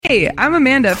Hey, I'm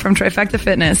Amanda from Trifecta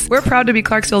Fitness. We're proud to be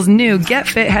Clarksville's new Get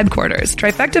Fit headquarters.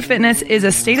 Trifecta Fitness is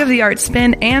a state-of-the-art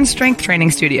spin and strength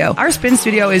training studio. Our spin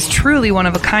studio is truly one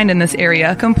of a kind in this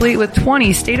area, complete with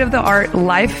 20 state-of-the-art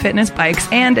live fitness bikes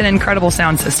and an incredible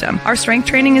sound system. Our strength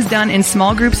training is done in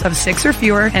small groups of 6 or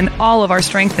fewer, and all of our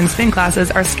strength and spin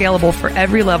classes are scalable for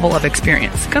every level of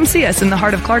experience. Come see us in the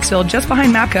heart of Clarksville, just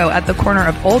behind MAPCO at the corner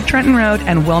of Old Trenton Road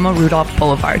and Wilma Rudolph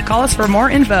Boulevard. Call us for more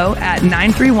info at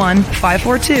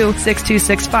 931-542-6265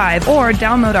 or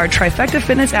download our Trifecta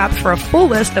Fitness app for a full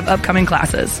list of upcoming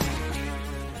classes.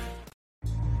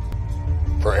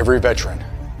 For every veteran,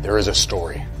 there is a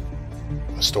story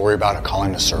about a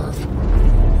calling to serve,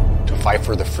 to fight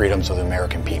for the freedoms of the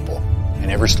American people. And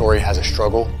every story has a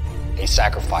struggle, a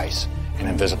sacrifice, and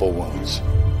invisible wounds.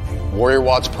 Warrior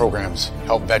Watts programs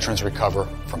help veterans recover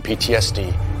from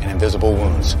PTSD and invisible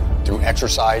wounds through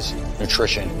exercise,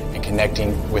 nutrition, and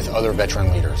connecting with other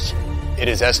veteran leaders. It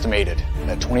is estimated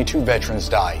that 22 veterans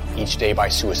die each day by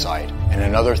suicide, and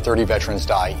another 30 veterans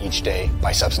die each day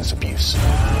by substance abuse.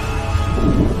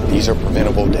 These are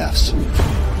preventable deaths.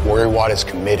 Warrior Watt is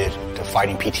committed to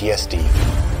fighting PTSD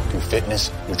through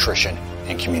fitness, nutrition,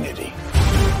 and community.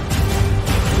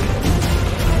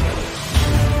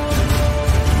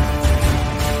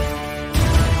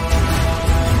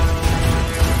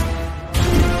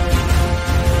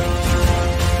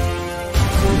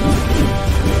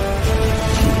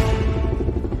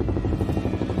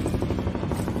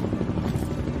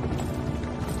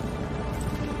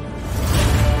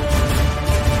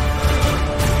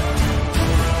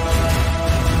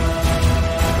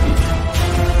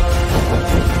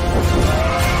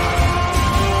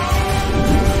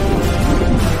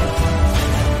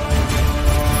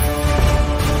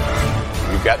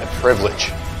 Privilege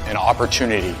and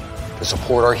opportunity to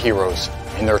support our heroes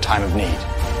in their time of need.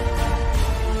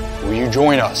 Will you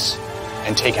join us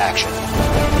and take action?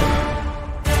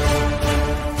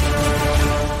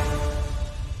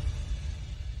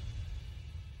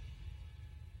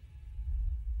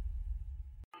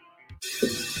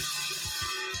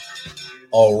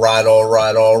 All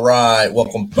right.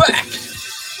 Welcome back.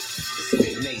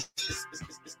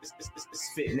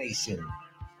 MisFitNation.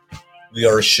 We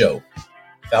are a show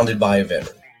founded by a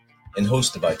veteran and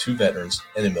hosted by 2 veterans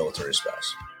and a military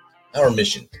spouse. Our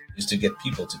mission is to get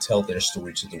people to tell their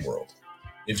story to the world.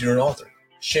 If you're an author,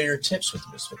 share your tips with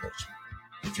MisFitNation.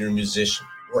 If you're a musician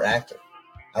or actor,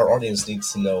 our audience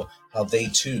needs to know how they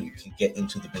too can get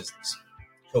into the business.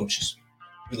 Coaches,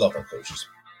 we love our coaches.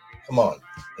 Come on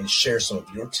and share some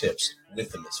of your tips with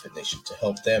the MisFitNation to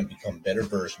help them become better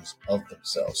versions of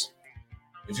themselves.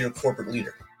 If you're a corporate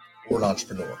leader or an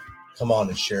entrepreneur, come on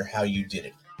and share how you did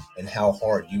it and how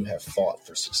hard you have fought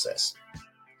for success.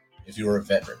 If you're a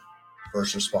veteran,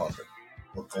 first responder,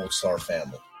 or Gold Star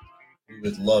family, we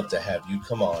would love to have you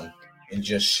come on and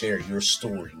just share your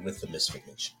story with the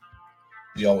MisFitNation.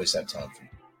 We always have time for you.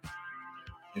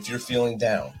 If you're feeling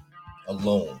down,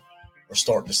 alone, or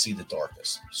starting to see the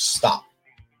darkness, stop.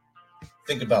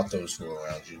 Think about those who are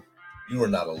around you. You are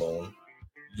not alone.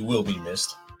 You will be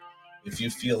missed. If you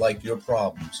feel like your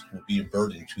problems will be a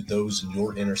burden to those in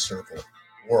your inner circle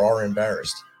or are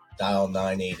embarrassed, dial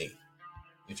 988.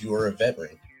 If you are a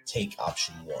veteran, take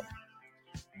option 1.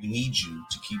 We need you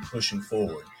to keep pushing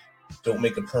forward. Don't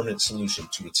make a permanent solution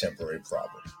to a temporary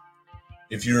problem.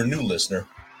 If you're a new listener,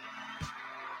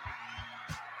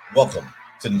 welcome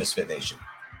to the MisFitNation.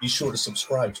 Be sure to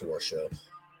subscribe to our show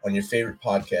on your favorite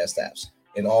podcast apps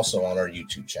and also on our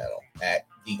YouTube channel at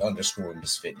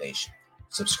 _MisFitNation.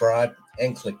 Subscribe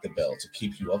and click the bell to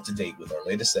keep you up to date with our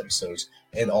latest episodes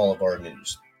and all of our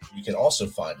news. You can also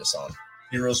find us on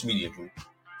Heroes Media Group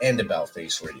and About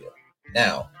Face Radio.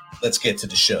 Now, let's get to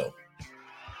the show.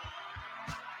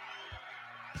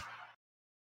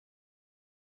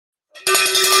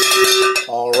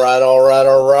 All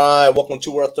right. Welcome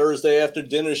to our Thursday after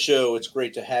dinner show. It's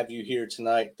great to have you here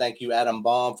tonight. Thank you, Adam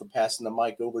Baum, for passing the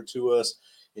mic over to us.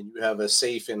 And you have a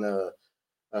safe and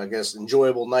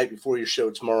enjoyable night before your show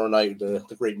tomorrow night.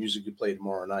 The great music you play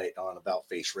tomorrow night on About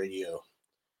Face Radio.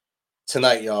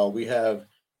 Tonight, y'all, we have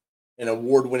an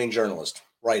award-winning journalist,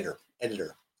 writer,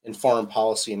 editor, and foreign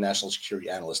policy and national security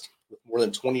analyst with more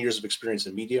than 20 years of experience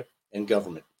in media and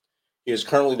government. He is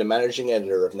currently the managing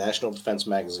editor of National Defense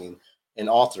Magazine and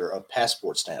author of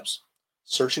Passport Stamps,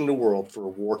 Searching the World for a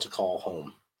War to Call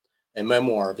Home, a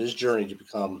memoir of his journey to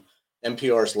become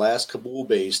NPR's last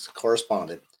Kabul-based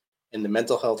correspondent and the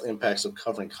mental health impacts of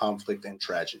covering conflict and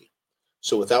tragedy.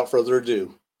 So without further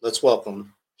ado, let's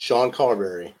welcome Sean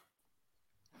Carberry,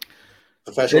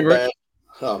 professional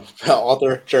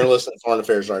author, journalist, and foreign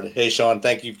affairs writer. Hey, Sean,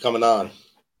 thank you for coming on.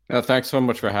 Thanks so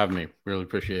much for having me. Really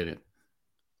appreciate it.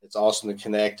 It's awesome to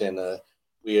connect, and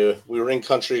we were in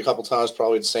country a couple times,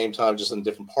 probably at the same time, just in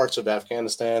different parts of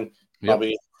Afghanistan.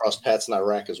 Probably across paths in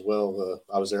Iraq as well.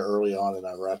 I was there early on in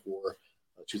Iraq War,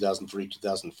 2003,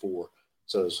 2004.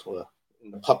 So it was in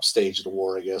the pup stage of the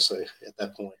war, I guess, at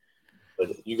that point. But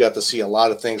you got to see a lot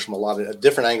of things from a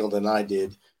different angle than I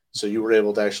did. So you were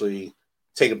able to actually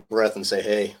take a breath and say,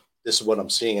 hey, this is what I'm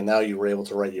seeing. And now you were able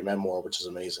to write your memoir, which is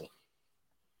amazing.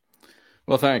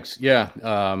 Well, thanks. Yeah.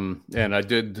 And I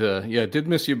did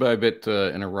miss you by a bit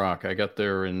in Iraq. I got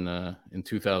there in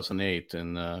 2008,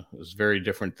 and it was very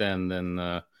different then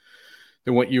than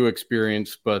what you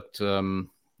experienced. But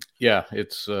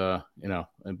it's, I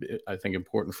think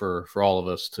important for all of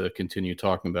us to continue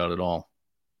talking about it all.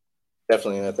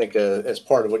 Definitely. And I think as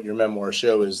part of what your memoir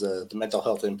show is the mental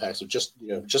health impacts of just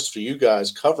for you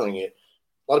guys covering it.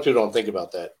 A lot of people don't think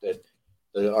about that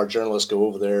our journalists go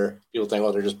over there. People think,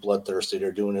 oh, they're just bloodthirsty.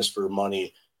 They're doing this for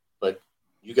money. But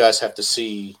you guys have to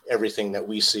see everything that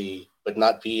we see, but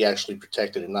not be actually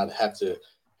protected and not have to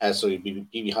actually be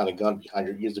behind a gun,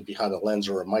 either behind a lens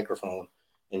or a microphone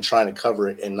and trying to cover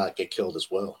it and not get killed as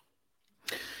well.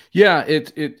 Yeah,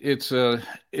 it's a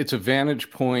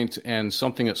vantage point, and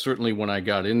something that certainly when I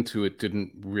got into it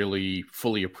didn't really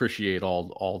fully appreciate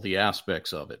all the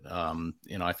aspects of it.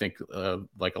 I think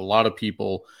like a lot of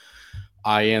people,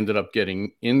 I ended up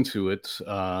getting into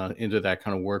that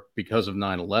kind of work because of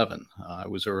 9/11. I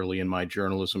was early in my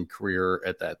journalism career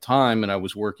at that time, and I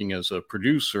was working as a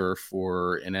producer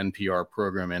for an NPR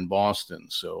program in Boston.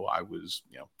 So I was,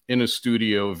 in a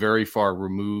studio very far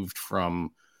removed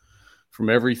from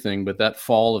everything. But that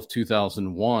fall of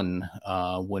 2001,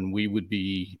 when we would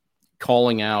be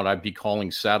calling out, I'd be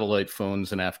calling satellite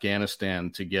phones in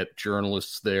Afghanistan to get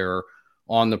journalists there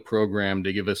on the program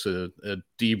to give us a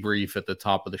debrief at the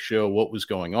top of the show, what was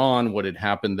going on, what had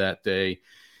happened that day.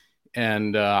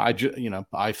 And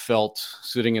I felt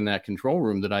sitting in that control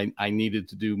room that I needed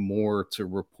to do more to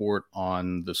report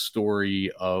on the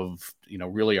story of,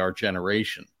 really our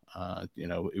generation.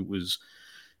 It was,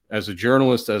 as a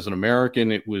journalist, as an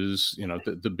American, it was,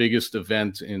 the biggest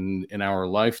event in our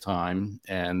lifetime.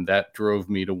 And that drove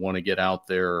me to want to get out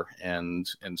there and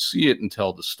see it and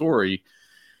tell the story.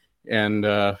 And,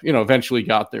 eventually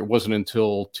got there. It wasn't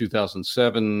until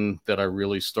 2007 that I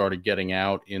really started getting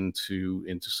out into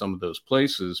some of those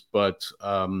places. But,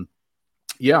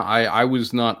 I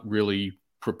was not really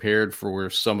prepared for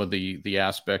some of the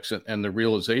aspects and the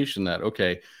realization that,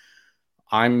 okay,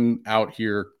 I'm out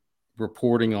here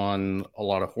reporting on a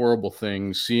lot of horrible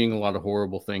things, seeing a lot of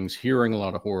horrible things, hearing a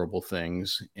lot of horrible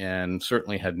things, and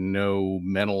certainly had no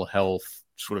mental health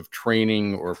sort of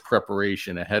training or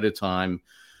preparation ahead of time.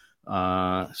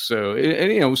 So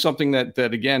it was something that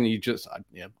again,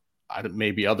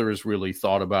 maybe others really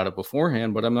thought about it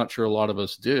beforehand, but I'm not sure a lot of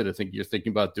us did. I think you're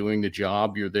thinking about doing the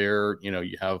job. You're there,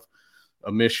 you have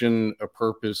a mission, a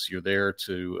purpose. You're there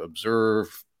to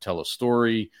observe, tell a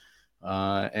story,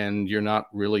 and you're not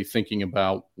really thinking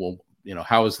about, well,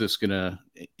 how is this going to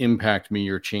impact me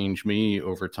or change me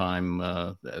over time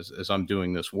as I'm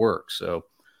doing this work? So.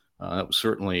 That was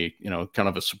certainly, kind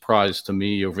of a surprise to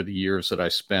me over the years that I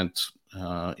spent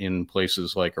in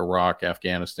places like Iraq,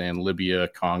 Afghanistan, Libya,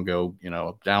 Congo,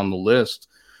 down the list.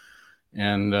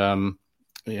 And,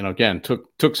 again,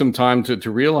 took some time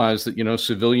to realize that,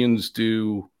 civilians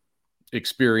do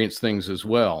experience things as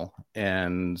well.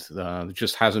 And there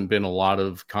just hasn't been a lot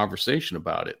of conversation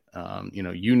about it.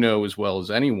 As well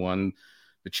as anyone,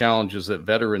 the challenges that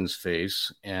veterans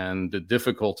face and the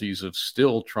difficulties of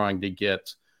still trying to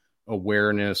get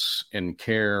awareness and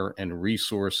care and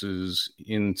resources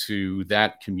into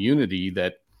that community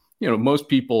that, most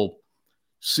people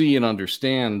see and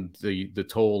understand the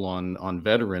toll on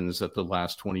veterans that the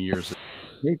last 20 years have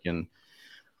taken.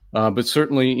 But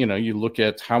certainly, you look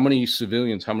at how many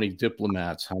civilians, how many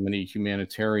diplomats, how many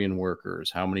humanitarian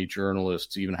workers, how many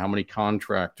journalists, even how many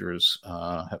contractors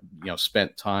have,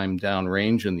 spent time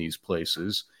downrange in these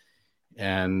places.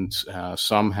 And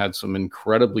some had some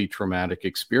incredibly traumatic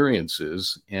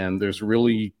experiences. And there's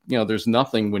really, there's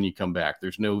nothing when you come back.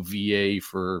 There's no VA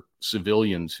for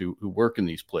civilians who work in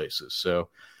these places. So,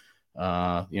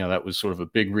 that was sort of a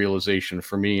big realization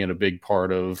for me and a big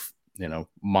part of,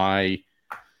 my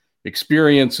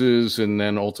experiences, and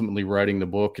then ultimately writing the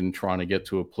book and trying to get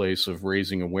to a place of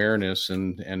raising awareness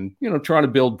and trying to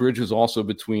build bridges also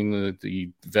between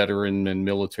the veteran and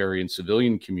military and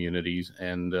civilian communities,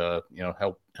 and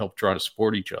help try to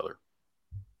support each other.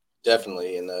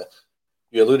 Definitely. And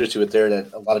you alluded to it there,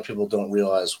 that a lot of people don't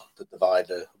realize the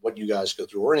divide, what you guys go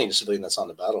through, or any civilian that's on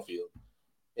the battlefield.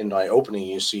 In my opening,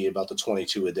 you see about the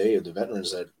 22 a day of the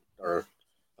veterans that or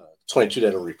 22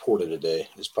 that are reported a day.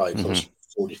 It's probably close to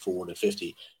 44 to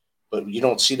 50. But you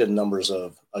don't see the numbers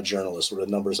of journalists or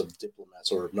the numbers of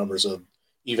diplomats or numbers of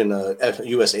even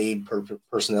U.S. aid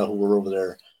personnel who were over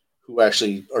there who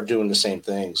actually are doing the same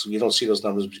thing. So you don't see those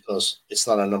numbers because it's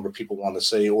not a number people want to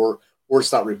say, or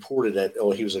it's not reported that,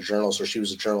 oh, he was a journalist or she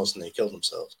was a journalist and they killed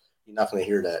themselves. You're not going to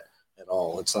hear that at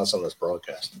all. It's not something that's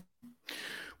broadcast.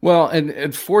 Well,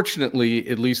 and fortunately,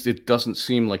 at least it doesn't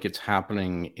seem like it's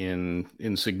happening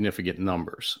in significant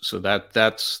numbers. So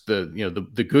that's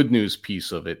the good news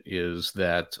piece of it is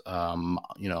that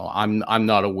I'm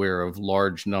not aware of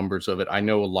large numbers of it. I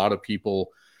know a lot of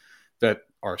people that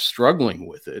are struggling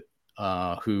with it,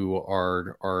 who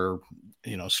are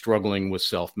struggling with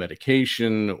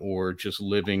self-medication or just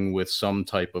living with some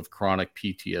type of chronic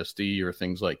PTSD or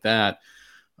things like that.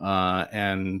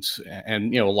 And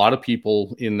a lot of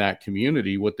people in that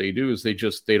community, what they do is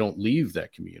they don't leave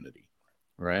that community,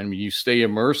 right? I mean, you stay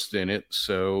immersed in it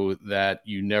so that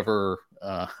you never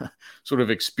sort of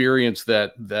experience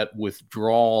that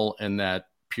withdrawal and that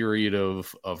period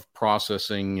of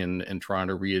processing and trying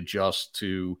to readjust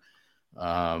to,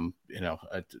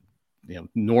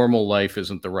 normal life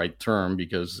isn't the right term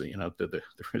because, there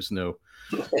is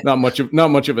not much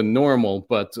of a normal,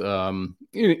 but, I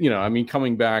mean,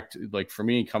 coming back to, like, for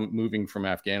me, moving from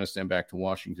Afghanistan back to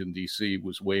Washington, D.C.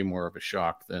 was way more of a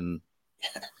shock than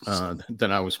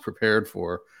I was prepared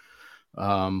for.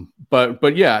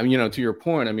 But yeah, to your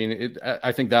point, I mean,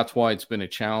 I think that's why it's been a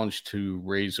challenge to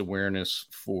raise awareness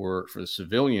for the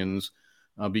civilians,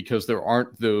 because there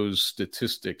aren't those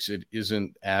statistics. It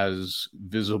isn't as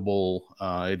visible.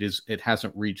 It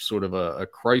hasn't reached sort of a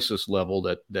crisis level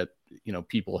that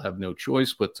people have no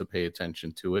choice but to pay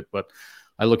attention to it. But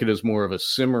I look at it as more of a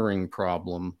simmering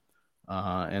problem,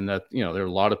 and that there are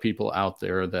a lot of people out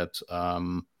there that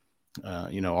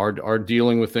are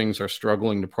dealing with things, are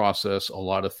struggling to process a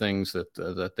lot of things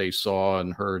that they saw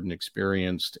and heard and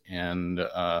experienced. And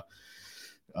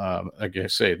like I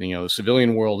say, the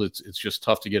civilian world, it's just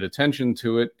tough to get attention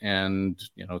to it. And,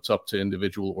 it's up to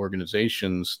individual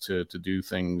organizations to do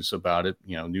things about it,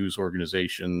 news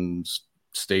organizations,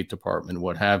 State Department,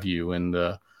 what have you. And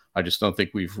I just don't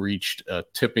think we've reached a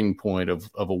tipping point of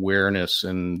awareness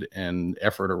and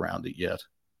effort around it yet.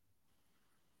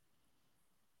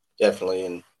 Definitely.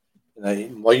 And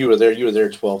while you were there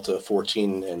 12 to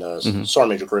 14, and Sergeant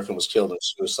Major Griffin was killed in a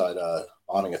suicide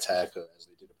bombing attack as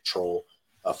they did a patrol.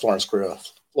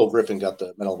 Flo Griffin got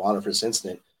the Medal of Honor for this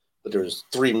incident, but there was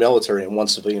 3 military and 1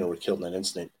 civilian who were killed in that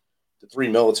incident. The 3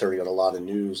 military got a lot of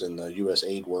news, and the U.S.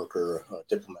 aid worker,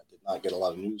 diplomat, did not get a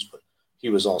lot of news, but he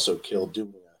was also killed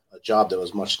doing a job that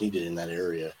was much needed in that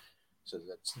area. So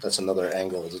that's another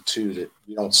angle of the two that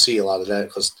we don't see a lot of that,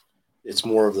 because it's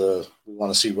more of we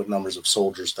want to see what numbers of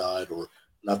soldiers died, or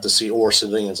not to see, or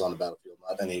civilians on the battlefield,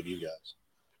 not any of you guys.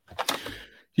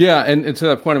 Yeah, and to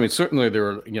that point, I mean, certainly there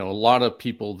are a lot of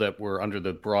people that were under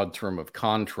the broad term of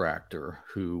contractor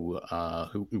who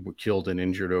were killed and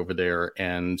injured over there.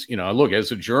 And look,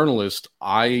 as a journalist,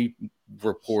 I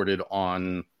reported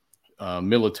on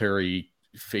military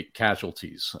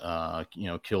casualties,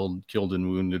 killed and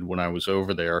wounded when I was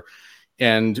over there,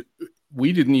 and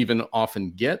we didn't even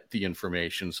often get the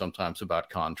information sometimes about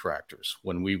contractors.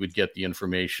 When we would get the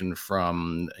information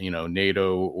from,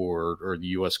 NATO or the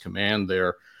U.S. command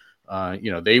there,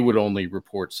 they would only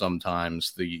report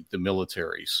sometimes the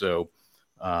military. So,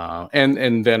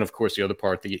 and then of course the other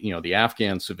part, the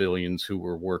Afghan civilians who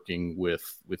were working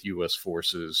with U.S.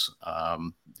 forces,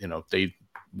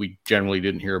 we generally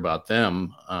didn't hear about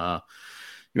them.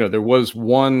 There was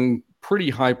one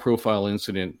pretty high profile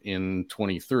incident in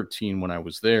 2013 when I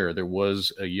was there. There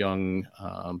was a young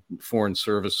foreign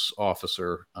service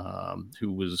officer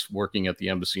who was working at the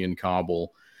embassy in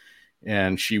Kabul,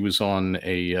 and she was on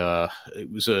it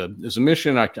was a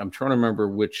mission. I'm trying to remember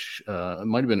which, it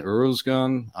might've been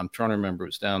Uruzgan. I'm trying to remember. It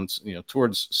was down,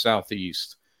 towards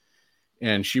southeast.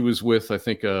 And she was with, I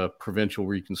think, a provincial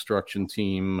reconstruction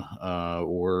team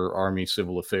or Army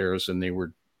Civil Affairs, and they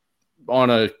were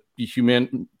on a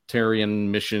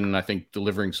humanitarian mission, I think,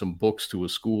 delivering some books to a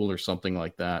school or something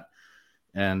like that.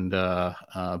 And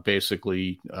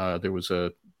basically, there was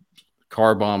a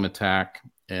car bomb attack,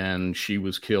 and she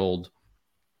was killed.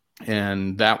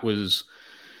 And that was,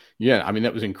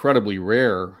 that was incredibly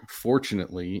rare,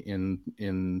 fortunately,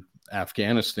 in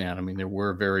Afghanistan. I mean, there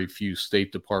were very few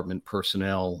State Department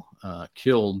personnel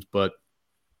killed, but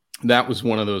that was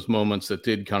one of those moments that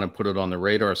did kind of put it on the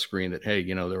radar screen that, hey,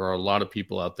 there are a lot of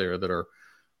people out there that are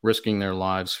risking their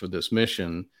lives for this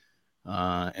mission.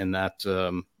 And that,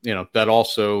 that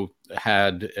also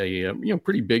had a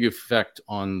pretty big effect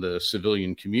on the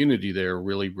civilian community there,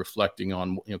 really reflecting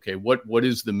on, okay, what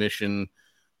is the mission?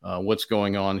 What's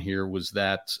going on here? Was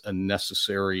that a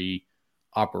necessary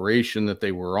operation that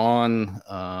they were on?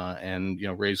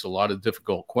 And raised a lot of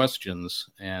difficult questions.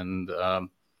 And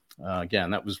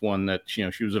again, that was one that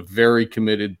she was a very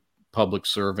committed public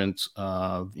servant,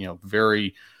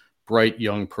 very bright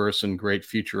young person, great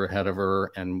future ahead of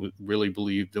her, and really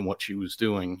believed in what she was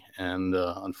doing, and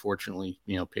unfortunately,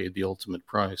 paid the ultimate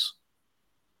price.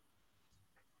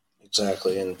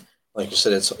 Exactly, and like you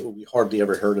said, we hardly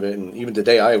ever heard of it. And even the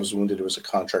day I was wounded, it was a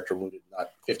contractor wounded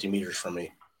not 50 meters from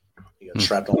me. He got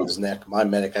shrapnel on his neck. My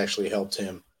medic actually helped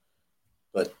him,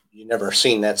 but you never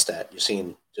seen that stat. You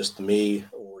seen just me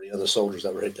or the other soldiers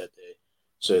that were hit that day.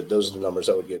 So those are the numbers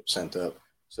that would get sent up.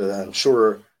 So I'm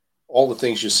sure all the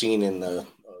things you've seen in the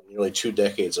nearly 2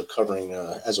 decades of covering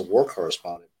as a war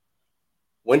correspondent,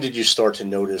 when did you start to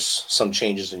notice some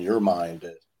changes in your mind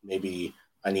that maybe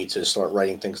I need to start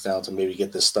writing things down to maybe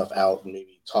get this stuff out and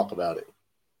maybe talk about it?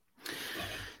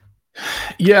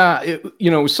 Yeah, it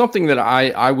was something that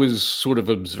I was sort of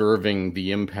observing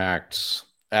the impacts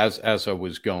as I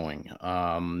was going.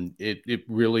 It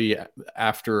really,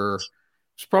 after,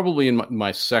 it's probably in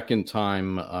my second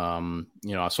time,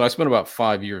 so I spent about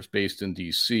 5 years based in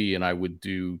DC, and I would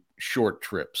do short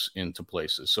trips into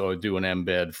places. So I'd do an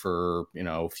embed for,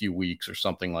 a few weeks or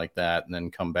something like that, and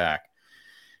then come back.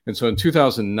 And so in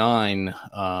 2009,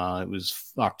 it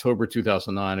was October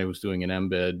 2009, I was doing an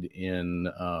embed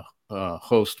in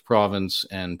Host Province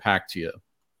and Paktia.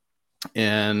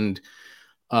 And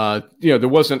there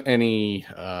wasn't any,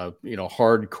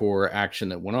 hardcore action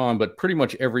that went on, but pretty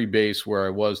much every base where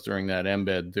I was during that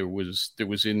embed, there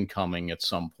was incoming at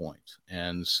some point.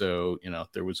 And so,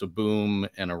 there was a boom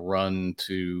and a run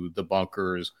to the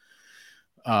bunkers.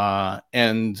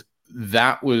 And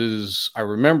that was, I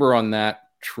remember on that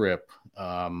trip,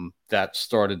 that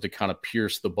started to kind of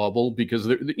pierce the bubble, because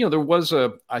there was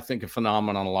I think a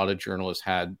phenomenon a lot of journalists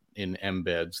had in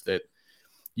embeds, that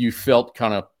you felt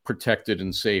kind of protected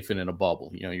and safe and in a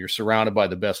bubble. You're surrounded by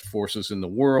the best forces in the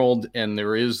world, and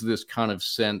there is this kind of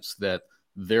sense that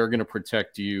they're going to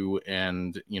protect you,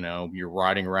 and you're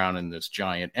riding around in this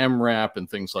giant MRAP and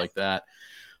things like that.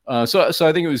 So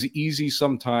I think it was easy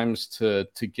sometimes to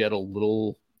get a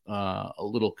little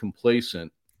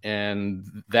complacent. And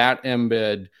that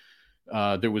embed,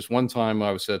 there was one time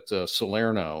I was at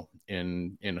Salerno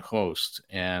in Host,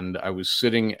 and I was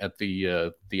sitting at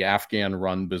the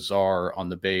Afghan-run bazaar on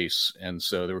the base. And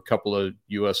so there were a couple of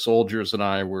U.S. soldiers and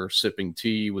I were sipping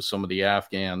tea with some of the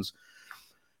Afghans.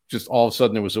 Just all of a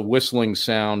sudden there was a whistling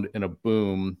sound and a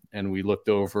boom, and we looked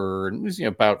over, and it was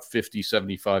about 50,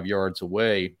 75 yards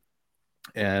away.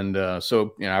 And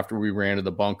so after we ran to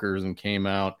the bunkers and came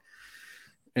out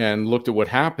and looked at what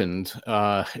happened,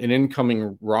 an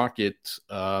incoming rocket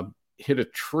hit a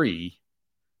tree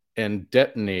and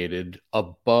detonated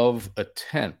above a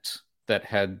tent that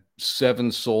had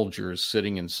 7 soldiers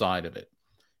sitting inside of it.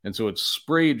 And so it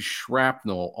sprayed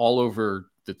shrapnel all over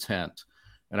the tent.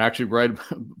 And I actually write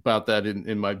about that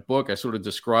in my book. I sort of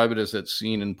describe it as that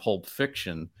scene in Pulp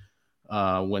Fiction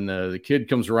when the kid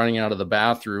comes running out of the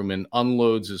bathroom and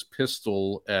unloads his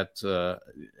pistol at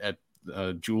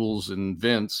Jules and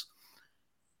Vince,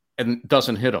 and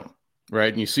doesn't hit them,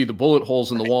 right? And you see the bullet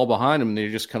holes in the wall behind him, and they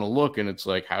just kind of look, and it's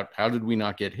like, how did we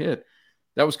not get hit?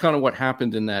 That was kind of what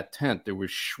happened in that tent. There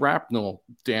was shrapnel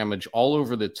damage all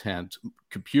over the tent.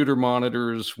 Computer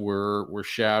monitors were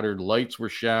shattered, lights were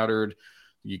shattered.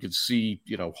 You could see,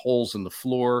 holes in the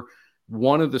floor.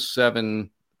 One of the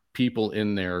 7 people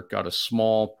in there got a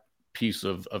small piece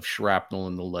of shrapnel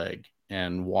in the leg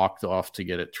and walked off to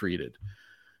get it treated.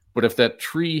 But if that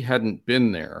tree hadn't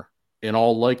been there, in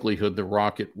all likelihood, the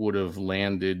rocket would have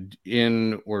landed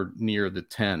in or near the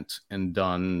tent and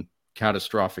done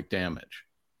catastrophic damage.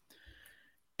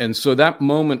 And so that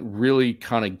moment really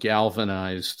kind of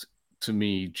galvanized to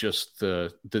me just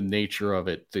the nature of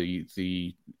it,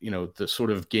 the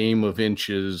sort of game of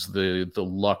inches, the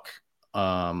luck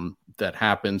that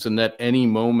happens, and that any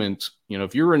moment,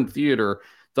 if you're in theater,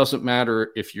 doesn't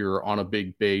matter if you're on a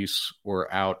big base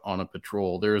or out on a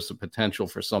patrol, there is the potential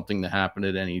for something to happen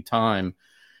at any time.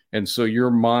 And so your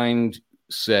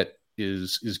mindset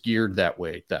is geared that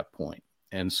way at that point.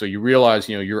 And so you realize,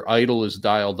 your idol is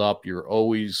dialed up. You're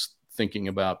always thinking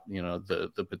about,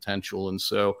 the potential. And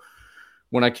so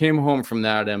when I came home from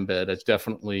that embed, I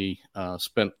definitely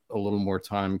spent a little more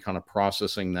time kind of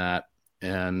processing that.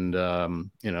 And,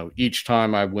 each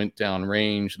time I went down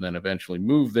range and then eventually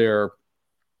moved there,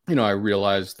 I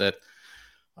realized that,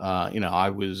 I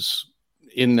was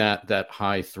in that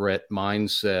high threat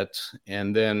mindset.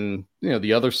 And then,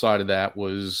 the other side of that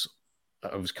was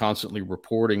I was constantly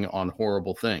reporting on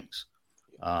horrible things.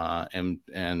 And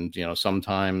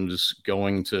sometimes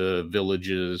going to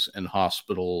villages and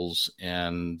hospitals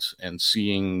and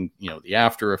seeing, the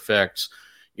after effects,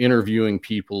 interviewing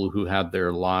people who had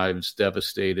their lives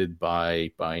devastated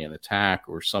by an attack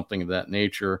or something of that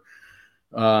nature.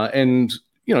 And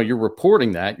you're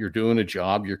reporting that, you're doing a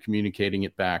job, you're communicating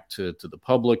it back to the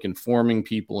public, informing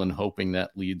people and hoping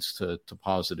that leads to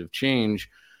positive change.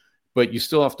 But you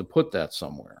still have to put that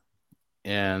somewhere.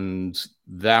 And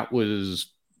that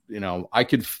was, I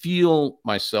could feel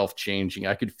myself changing.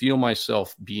 I could feel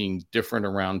myself being different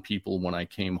around people when I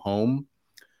came home,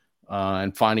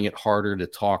 and finding it harder to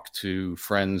talk to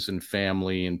friends and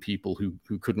family and people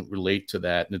who couldn't relate to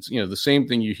that. And it's, the same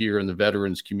thing you hear in the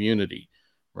veterans community,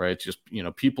 right? It's just,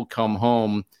 people come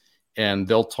home and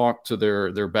they'll talk to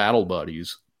their battle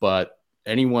buddies, but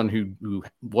anyone who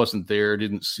wasn't there,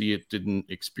 didn't see it, didn't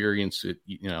experience it,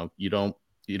 you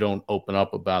don't open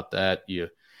up about that. You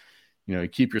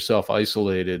keep yourself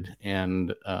isolated.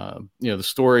 And, the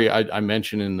story I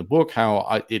mentioned in the book,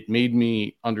 how it made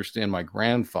me understand my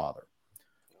grandfather.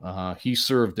 He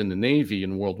served in the Navy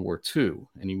in World War II,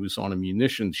 and he was on a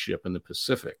munitions ship in the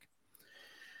Pacific.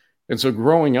 And so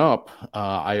growing up,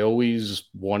 I always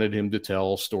wanted him to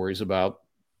tell stories about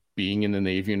being in the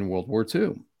Navy in World War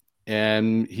II.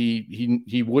 And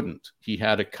he wouldn't. He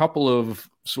had a couple of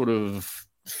sort of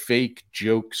fake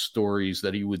joke stories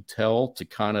that he would tell to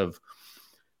kind of,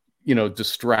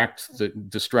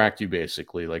 distract you,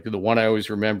 basically. Like the one I always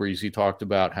remember is he talked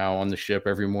about how on the ship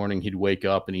every morning he'd wake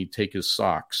up and he'd take his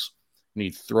socks and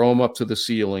he'd throw them up to the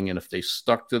ceiling. And if they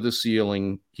stuck to the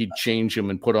ceiling, he'd change them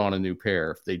and put on a new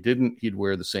pair. If they didn't, he'd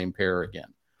wear the same pair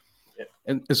again.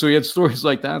 And so he had stories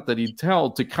like that he'd tell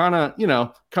to kind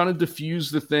of diffuse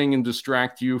the thing and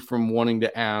distract you from wanting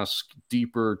to ask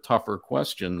deeper, tougher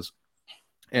questions.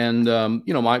 And,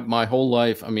 my whole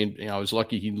life, I was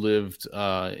lucky he lived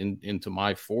into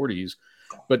my 40s,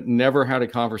 but never had a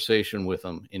conversation with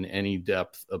him in any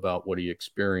depth about what he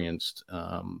experienced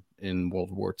in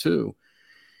World War II.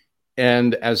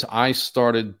 And as I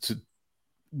started to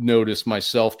notice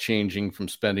myself changing from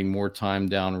spending more time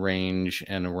downrange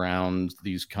and around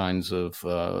these kinds of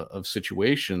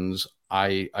situations,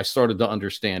 I started to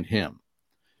understand him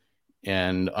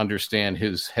and understand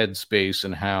his headspace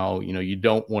and how, you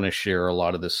don't want to share a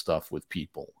lot of this stuff with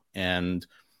people. And,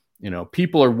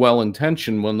 people are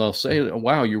well-intentioned when they'll say, oh,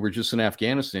 wow, you were just in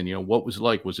Afghanistan. What was it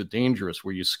like? Was it dangerous?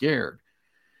 Were you scared?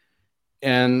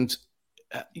 And,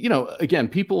 again,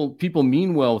 people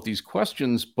mean well with these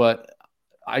questions, but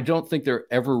I don't think they're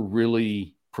ever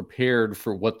really prepared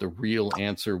for what the real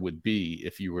answer would be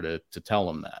if you were to tell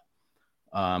them that.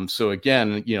 So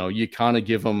again, you kind of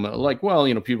give them like, well,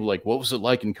 people like, what was it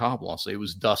like in Kabul? I'll say it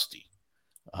was dusty.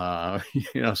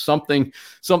 Something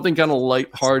kind of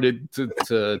lighthearted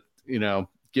to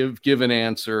give an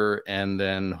answer and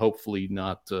then hopefully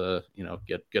not,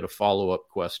 get a follow-up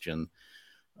question.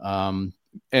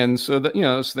 And so that,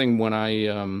 this thing when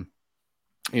I,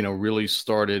 really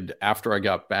started after I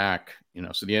got back,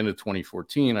 so the end of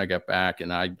 2014, I got back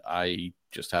and I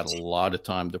just had a lot of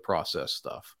time to process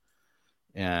stuff.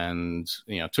 And,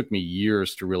 it took me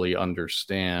years to really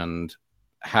understand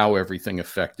how everything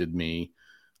affected me,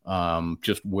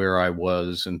 just where I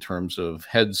was in terms of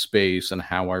headspace and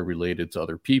how I related to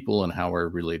other people and how I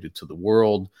related to the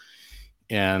world.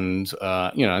 And,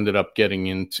 ended up getting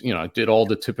into, I did all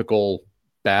the typical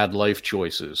bad life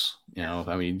choices,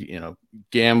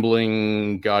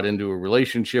 gambling, got into a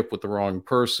relationship with the wrong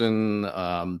person,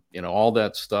 all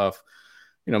that stuff.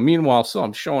 Meanwhile, so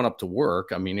I'm showing up to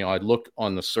work. I look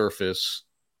on the surface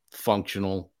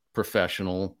functional,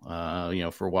 professional,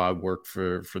 for a while I worked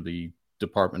for the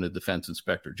Department of Defense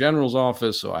Inspector General's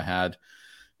office. So I had,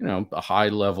 a high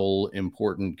level,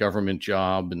 important government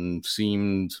job and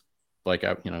seemed like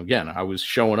I was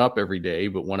showing up every day,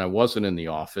 but when I wasn't in the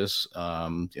office,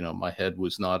 my head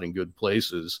was not in good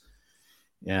places.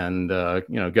 And,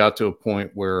 got to a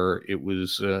point where it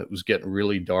was getting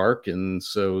really dark. And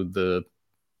so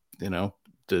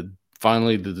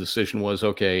finally the decision was,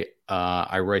 okay,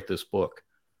 I write this book,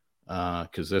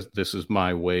 because this is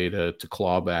my way to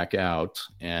claw back out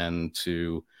and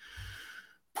to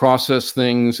process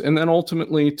things. And then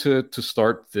ultimately to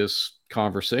start this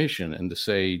conversation and to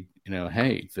say,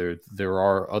 hey, there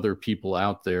are other people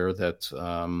out there that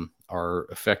are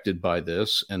affected by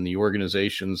this, and the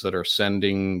organizations that are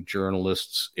sending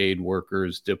journalists, aid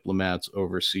workers, diplomats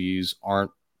overseas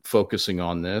aren't focusing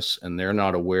on this, and they're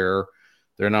not aware,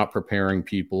 they're not preparing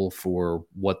people for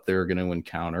what they're going to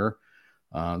encounter.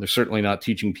 They're certainly not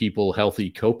teaching people healthy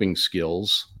coping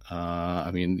skills.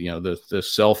 I mean, the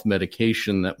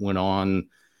self-medication that went on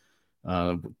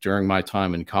during my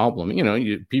time in Cobham,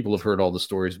 people have heard all the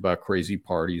stories about crazy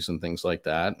parties and things like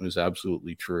that. It was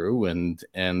absolutely true. And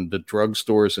the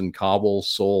drugstores in Cobble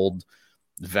sold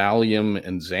Valium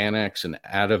and Xanax and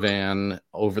Ativan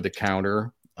over the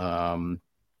counter.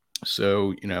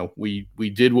 So, we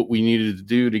did what we needed to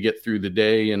do to get through the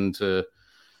day and to,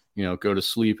 go to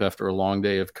sleep after a long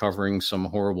day of covering some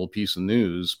horrible piece of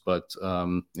news. But,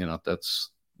 that's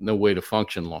no way to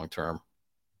function long term.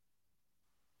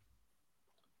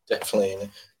 Definitely. And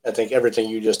I think everything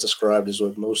you just described is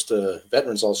what most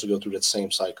veterans also go through, that same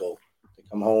cycle. They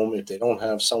come home. If they don't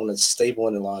have someone that's stable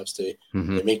in their lives, they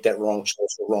make that wrong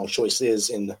choice. The wrong choice is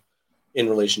in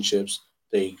relationships.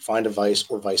 They find a vice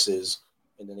or vices,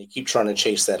 and then they keep trying to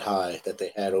chase that high that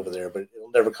they had over there, but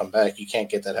it'll never come back. You can't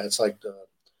get that high. It's like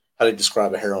how they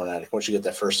describe a heroin addict. Once you get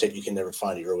that first hit, you can never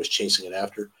find it. You're always chasing it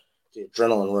after. The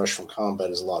adrenaline rush from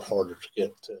combat is a lot harder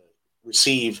to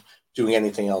receive doing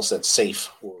anything else that's safe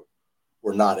or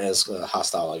not as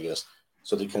hostile, I guess.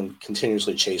 So they can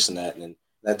continuously chasing that. And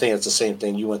I think it's the same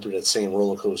thing. You went through that same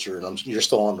roller coaster, and you're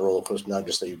still on the roller coaster now,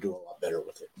 just that you're doing a lot better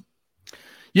with it.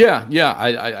 Yeah.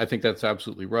 I think that's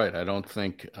absolutely right. I don't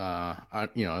think, I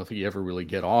don't think you ever really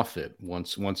get off it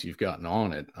once you've gotten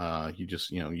on it. You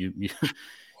just,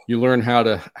 you learn how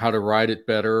to ride it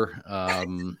better.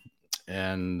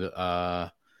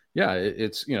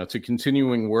 It's a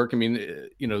continuing work. I mean,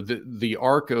 the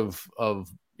arc of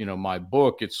my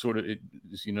book, it's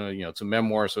it's a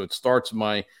memoir. So it starts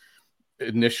my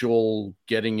initial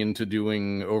getting into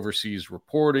doing overseas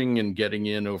reporting and getting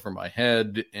in over my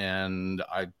head. And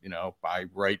I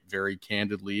write very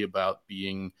candidly about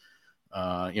being,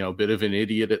 a bit of an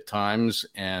idiot at times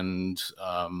and,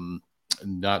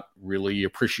 not really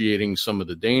appreciating some of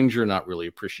the danger, not really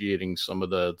appreciating some of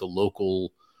the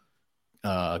local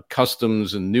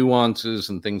customs and nuances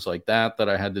and things like that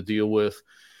I had to deal with.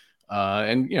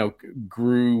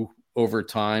 Grew over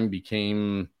time,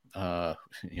 became,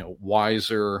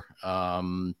 wiser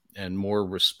and more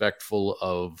respectful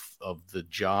of the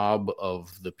job,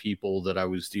 of the people that I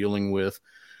was dealing with.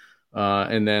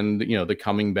 And then, the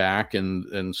coming back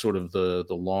and sort of the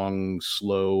long,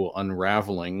 slow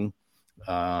unraveling.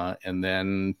 And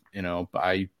then,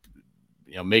 I,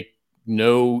 make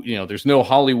no, there's no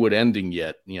Hollywood ending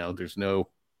yet. There's no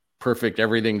perfect,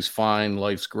 everything's fine,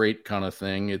 life's great kind of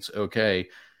thing. It's okay.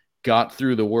 Got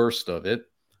through the worst of it.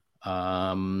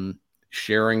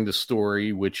 Sharing the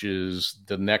story, which is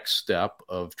the next step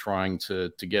of trying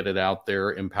to get it out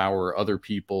there, empower other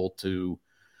people to,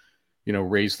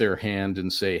 raise their hand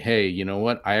and say, hey, you know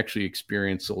what? I actually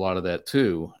experienced a lot of that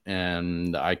too.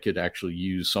 And I could actually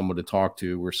use someone to talk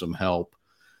to or some help.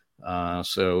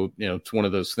 So, it's one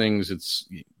of those things.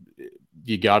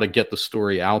 You got to get the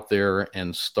story out there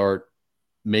and start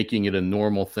making it a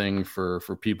normal thing for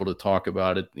people to talk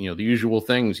about it. The usual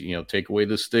things, take away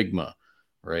the stigma,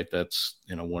 right? That's,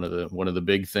 one of the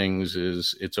big things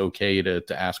is it's okay to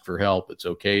ask for help. It's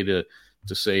okay to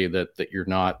say that you're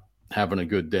not having a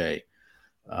good day.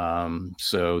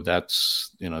 So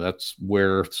that's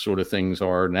where sort of things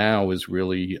are now, is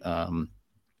really,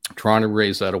 trying to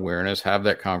raise that awareness, have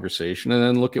that conversation, and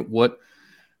then look at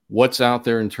what's out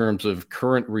there in terms of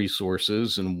current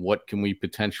resources and what can we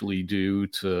potentially do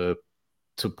to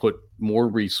put more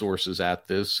resources at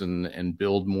this and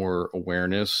build more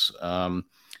awareness. One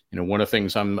of the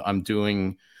things I'm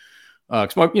doing,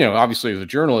 'cause obviously as a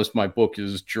journalist, my book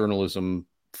is journalism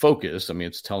focused. I mean,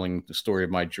 it's telling the story of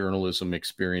my journalism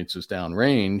experiences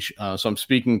downrange. So I'm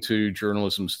speaking to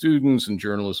journalism students and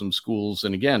journalism schools,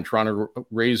 and again, trying to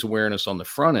raise awareness on the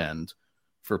front end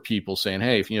for people, saying,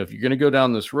 hey, if you're going to go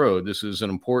down this road, this is an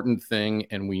important thing,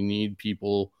 and we need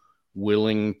people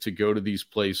willing to go to these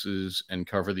places and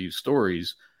cover these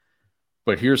stories.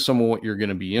 But here's some of what you're going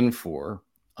to be in for.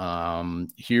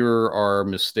 Here are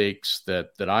mistakes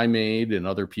that I made and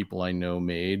other people I know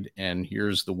made, and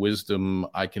here's the wisdom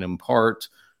I can impart,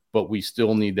 but we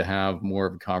still need to have more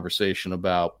of a conversation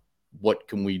about what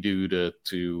can we do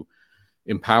to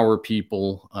empower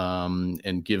people,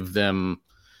 and give them,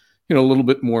 a little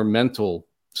bit more mental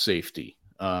safety.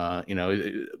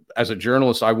 As a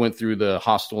journalist, I went through the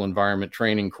hostile environment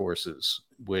training courses,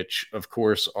 which of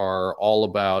course are all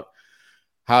about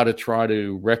how to try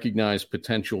to recognize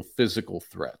potential physical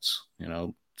threats,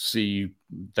 see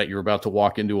that you're about to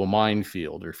walk into a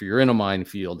minefield, or if you're in a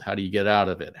minefield, how do you get out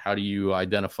of it? How do you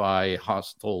identify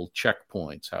hostile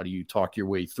checkpoints? How do you talk your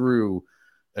way through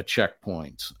a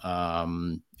checkpoint?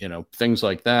 Things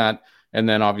like that. And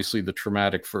then obviously the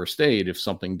traumatic first aid, if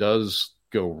something does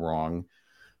go wrong,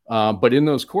 But in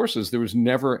those courses, there was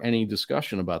never any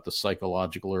discussion about the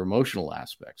psychological or emotional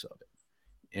aspects of it.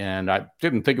 And I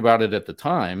didn't think about it at the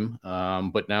time,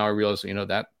 but now I realize,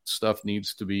 that stuff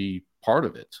needs to be part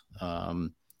of it. Because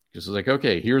it's like,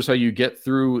 okay, here's how you get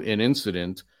through an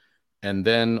incident. And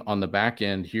then on the back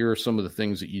end, here are some of the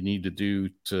things that you need to do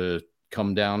to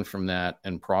come down from that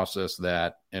and process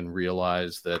that and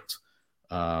realize that,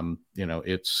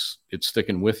 it's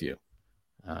sticking with you.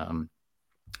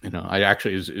 I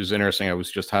actually, it was interesting. I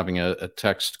was just having a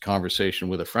text conversation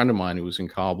with a friend of mine who was in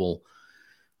Kabul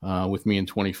with me in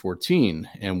 2014.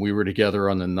 And we were together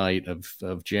on the night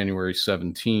of January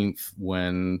 17th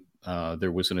when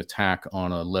there was an attack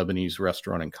on a Lebanese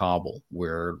restaurant in Kabul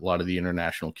where a lot of the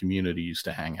international community used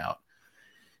to hang out.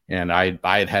 And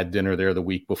I had dinner there the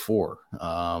week before.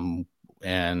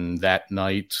 And that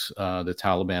night, the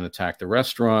Taliban attacked the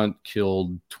restaurant,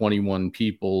 killed 21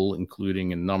 people,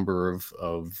 including a number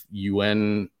of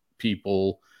UN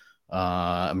people,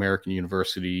 American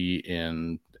University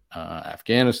in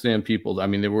Afghanistan people. I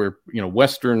mean, there were,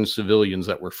 Western civilians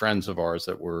that were friends of ours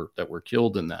that were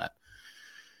killed in that.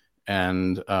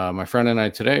 And my friend and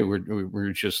I today,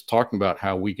 we're just talking about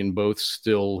how we can both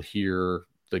still hear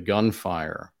the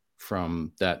gunfire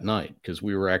from that night, because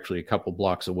we were actually a couple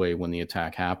blocks away when the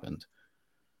attack happened.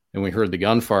 And we heard the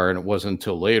gunfire, and it wasn't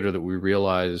until later that we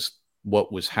realized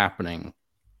what was happening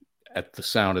at the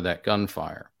sound of that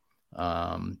gunfire.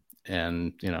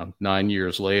 And 9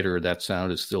 years later, that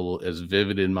sound is still as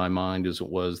vivid in my mind as it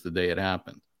was the day it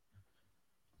happened.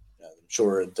 I'm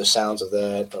sure the sounds of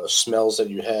that, smells that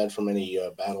you had from any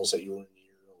battles that you were in here,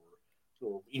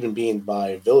 or even being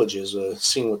by villages,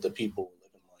 seeing what the people were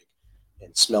living like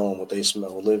and smelling what they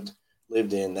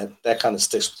lived in, that kind of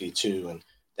sticks with you too. And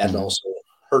that also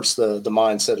hurts the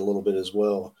mindset a little bit as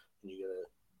well.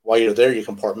 While you're there, you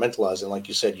compartmentalize it. Like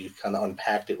you said, you kind of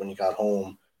unpacked it when you got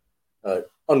home.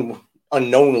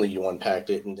 Unknowingly, you unpacked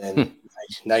it, and then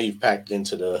now you've packed it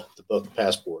into the book of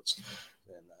passports.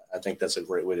 And I think that's a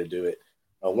great way to do it.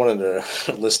 One of the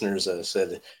listeners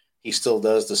said he still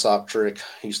does the sock trick.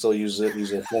 He still uses it.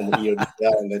 He's a former EOD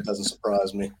guy, and that doesn't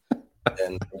surprise me.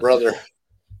 And my brother,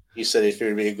 he said he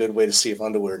figured it'd be a good way to see if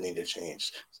underwear needed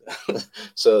changed.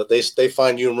 So they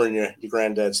find humor in your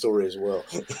granddad's story as well.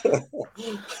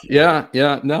 Yeah.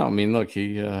 No, I mean, look,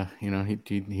 he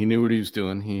knew what he was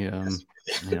doing.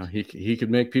 He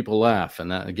could make people laugh,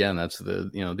 and that, again, that's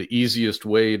the easiest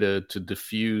way to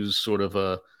diffuse sort of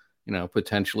a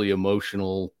potentially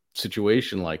emotional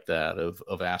situation like that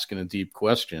of asking a deep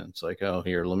question. It's like, oh,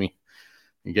 here, let me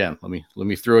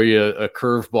throw you a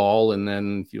curveball, and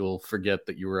then you'll forget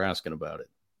that you were asking about it.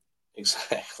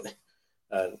 Exactly.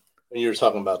 When you were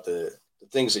talking about the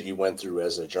things that you went through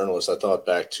as a journalist, I thought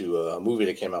back to a movie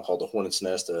that came out called The Hornet's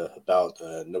Nest about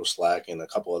No Slack and a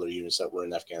couple other units that were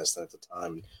in Afghanistan at the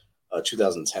time,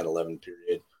 2010-11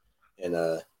 period. And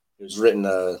it was written,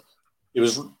 the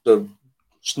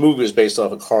movie was based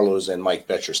off of Carlos and Mike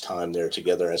Betcher's time there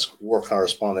together as war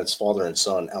correspondents, father and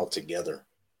son, out together.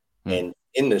 And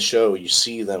in the show, you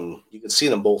can see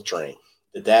them both train,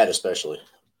 the dad especially.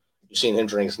 You've seen him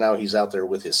train, now he's out there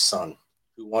with his son,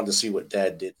 who wanted to see what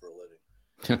dad did for a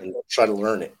living and try to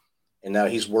learn it. And now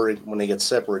he's worried when they get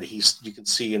separated. You can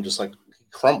see him just like he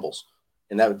crumbles.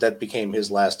 And that became his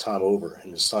last time over,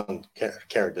 and his son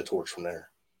carried the torch from there.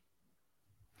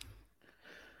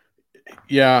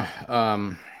 Yeah.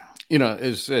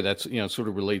 As I said, that's, sort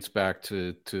of relates back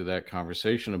to that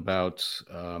conversation about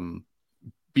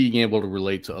being able to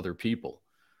relate to other people.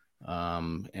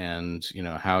 And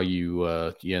how you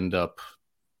end up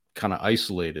kind of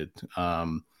isolated.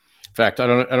 In fact, I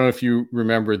don't know if you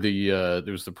remember there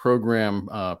was the program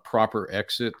Proper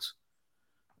Exit.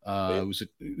 It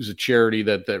was a charity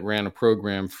that ran a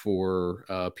program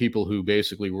for people who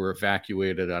basically were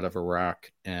evacuated out of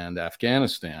Iraq and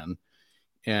Afghanistan,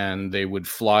 and they would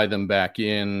fly them back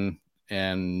in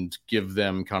and give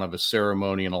them kind of a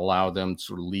ceremony and allow them to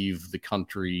sort of leave the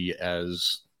country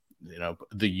as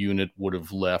the unit would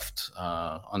have left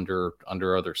under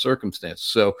other circumstances.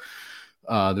 So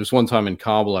there's one time in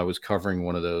Kabul I was covering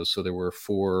one of those. So there were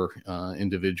 4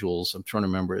 individuals. I'm trying to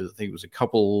remember. I think it was a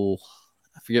couple.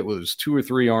 I forget whether it was 2 or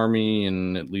 3 Army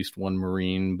and at least 1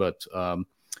 Marine. But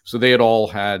so they had all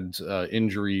had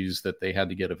injuries that they had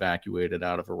to get evacuated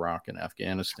out of Iraq and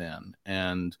Afghanistan.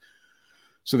 And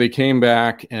so they came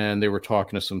back and they were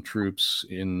talking to some troops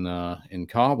in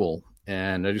Kabul.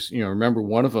 And I just, remember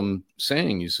one of them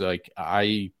saying, he's like,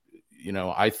 I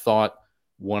thought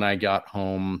when I got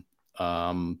home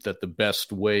that the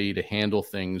best way to handle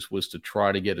things was to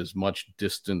try to get as much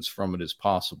distance from it as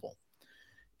possible.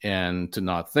 and to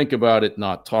not think about it,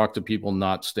 not talk to people,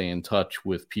 not stay in touch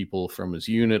with people from his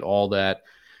unit, all that.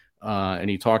 And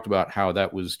he talked about how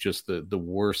that was just the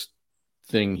worst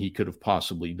thing he could have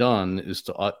possibly done, is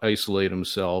to isolate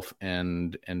himself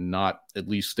and not at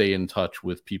least stay in touch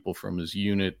with people from his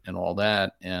unit and all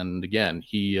that. And again,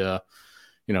 he,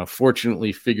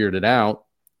 fortunately figured it out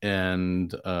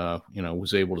and,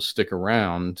 was able to stick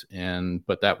around.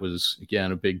 But that was,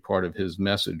 again, a big part of his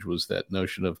message, was that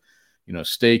notion of,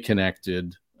 stay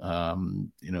connected,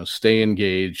 stay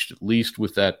engaged, at least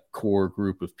with that core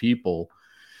group of people.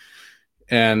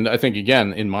 And I think,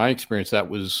 again, in my experience, that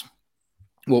was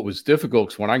what was difficult,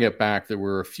 because when I get back, there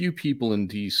were a few people in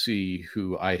DC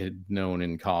who I had known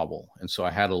in Kabul. And so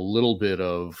I had a little bit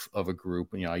of a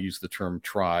group. I use the term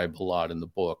tribe a lot in the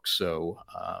book. So,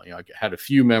 I had a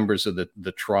few members of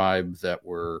the tribe that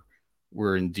were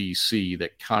in DC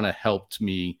that kind of helped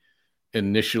me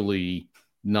initially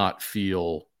not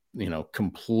feel,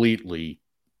 completely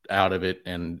out of it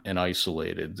and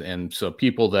isolated. And so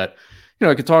people that,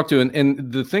 I could talk to.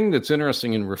 And the thing that's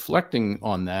interesting in reflecting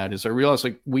on that is I realized,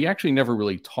 like, we actually never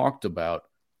really talked about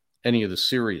any of the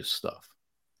serious stuff.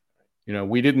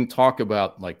 We didn't talk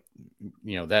about, like,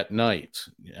 that night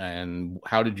and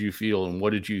how did you feel and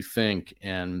what did you think?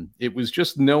 And it was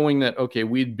just knowing that, okay,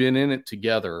 we'd been in it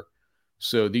together.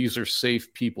 So these are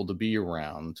safe people to be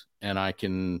around, and I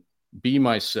can be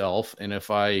myself. And if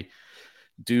I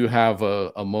do have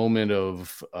a moment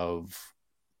of a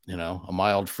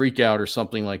mild freak out or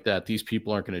something like that, these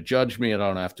people aren't going to judge me. I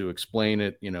don't have to explain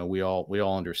it. We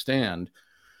all understand.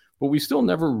 But we still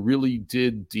never really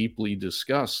did deeply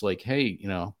discuss, like, hey,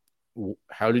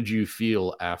 how did you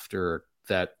feel after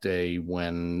that day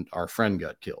when our friend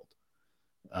got killed?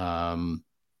 I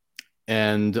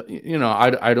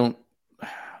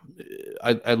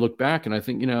look back and I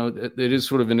think, it is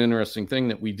sort of an interesting thing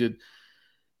that we did.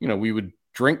 We would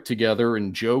drink together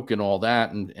and joke and all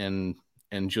that, and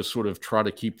just sort of try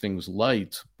to keep things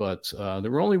light. But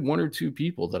there were only one or two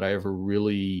people that I ever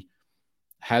really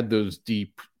had those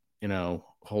deep,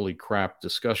 holy crap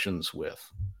discussions with.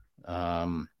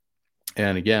 And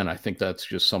again, I think that's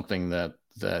just something that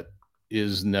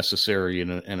is necessary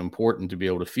and important, to be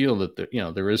able to feel that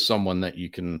there is someone that you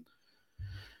can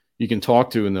talk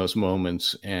to in those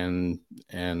moments and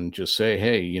just say,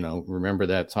 hey, remember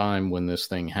that time when this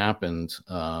thing happened?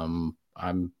 I'm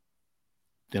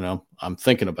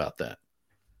thinking about that.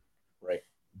 Right.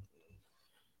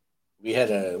 We had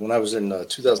when I was in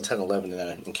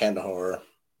 2010-11 in Kandahar,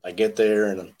 I get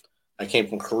there and I came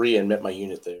from Korea and met my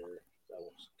unit there. I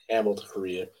was Campbell to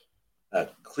Korea,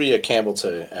 Campbell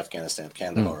to Afghanistan,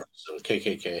 Kandahar. So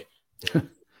KKK.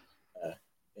 I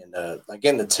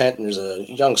get in the tent and there's a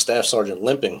young staff sergeant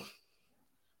limping. I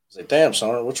was like, damn,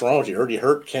 Sergeant, what's wrong with you? Heard you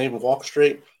hurt? Can't even walk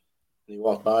straight? And he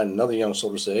walked by and another young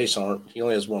soldier said, hey, Sergeant, he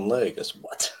only has one leg. I said,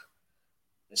 what?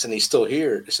 I said, he's still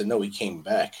here. They said, no, he came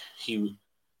back. In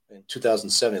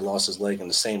 2007, he lost his leg in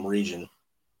the same region,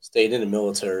 stayed in the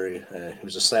military. He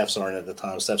was a staff sergeant at the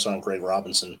time, Staff Sergeant Greg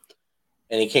Robinson.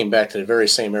 And he came back to the very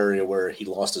same area where he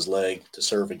lost his leg to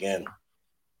serve again.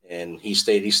 And he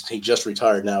stayed. He just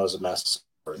retired now as a master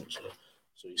sergeant.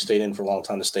 So he stayed in for a long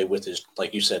time to stay with his,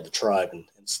 like you said, the tribe and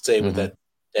stay with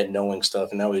that knowing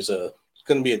stuff. And now he's going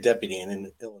to be a deputy in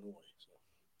Illinois.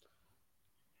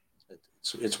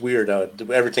 So it's weird.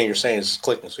 Everything you're saying is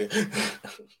clicking.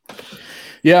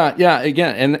 Yeah.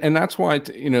 Again, and that's why,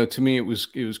 to me, it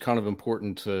was kind of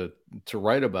important to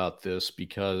write about this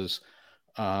because,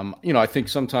 I think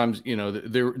sometimes,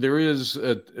 there is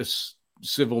a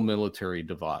civil military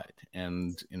divide,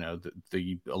 and, a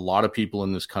lot of people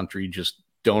in this country just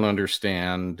don't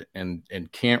understand and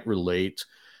can't relate,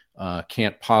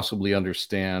 can't possibly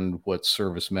understand what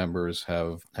service members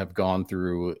have gone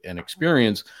through and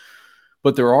experienced.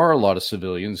 But there are a lot of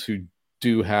civilians who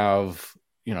do have,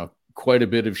 quite a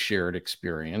bit of shared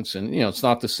experience. And, it's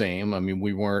not the same. I mean,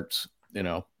 we weren't,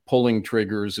 pulling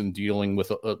triggers and dealing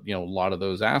with, a lot of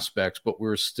those aspects, but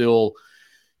we're still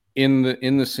in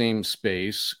the same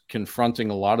space, confronting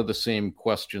a lot of the same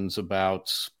questions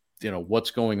about,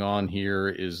 what's going on here?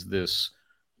 Is this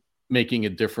making a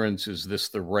difference? Is this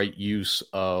the right use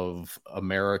of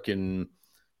American,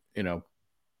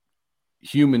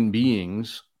 human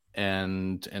beings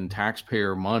and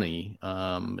taxpayer money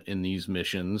in these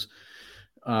missions?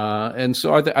 And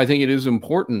so I think it is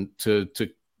important to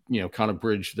kind of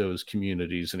bridge those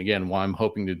communities. And again, why I'm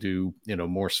hoping to do,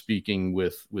 more speaking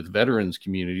with veterans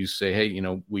communities, say, hey,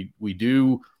 we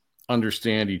do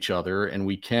understand each other, and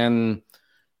we can,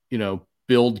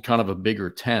 build kind of a bigger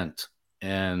tent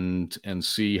and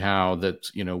see how that,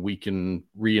 we can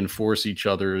reinforce each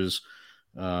other's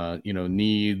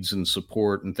needs and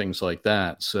support and things like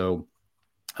that. So,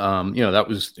 that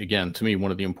was, again, to me,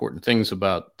 one of the important things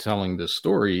about telling this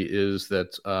story is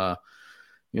that,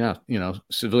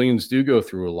 civilians do go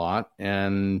through a lot.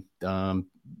 And,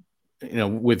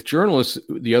 with journalists,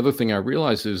 the other thing I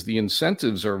realize is the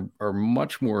incentives are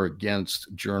much more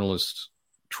against journalists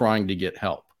trying to get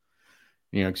help.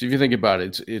 Because if you think about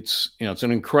it, it's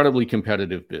an incredibly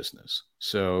competitive business.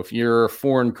 So if you're a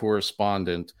foreign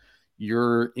correspondent,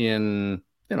 you're in,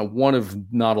 one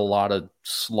of not a lot of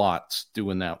slots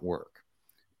doing that work.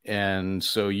 And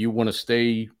so you want to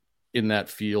stay in that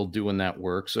field doing that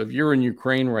work. So if you're in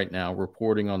Ukraine right now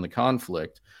reporting on the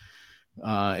conflict,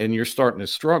 and you're starting to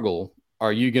struggle,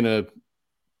 are you going to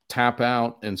tap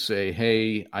out and say,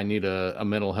 hey, I need a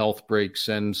mental health break,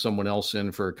 send someone else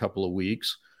in for a couple of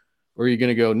weeks? Or are you going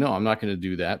to go, no, I'm not going to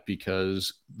do that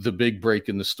because the big break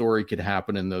in the story could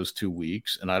happen in those 2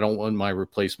 weeks, and I don't want my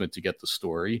replacement to get the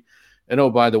story. And oh,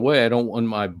 by the way, I don't want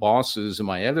my bosses and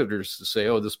my editors to say,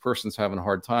 oh, this person's having a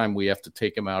hard time, we have to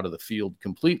take him out of the field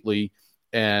completely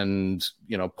and,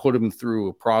 put him through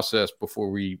a process before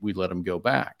we let him go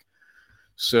back.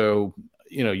 So,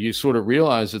 you sort of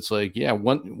realize it's like, yeah,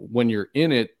 when you're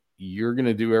in it, you're going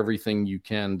to do everything you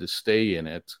can to stay in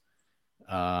it.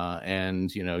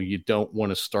 And, you don't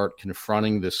want to start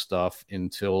confronting this stuff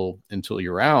until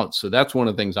you're out. So that's one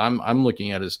of the things I'm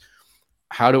looking at is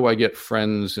how do I get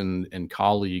friends and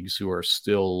colleagues who are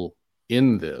still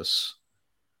in this,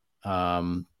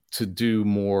 to do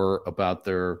more about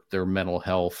their mental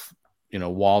health,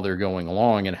 while they're going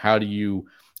along, and how do you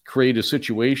create a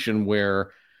situation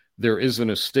where there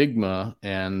isn't a stigma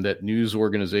and that news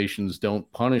organizations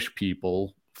don't punish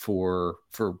people for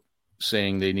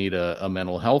saying they need a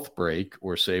mental health break,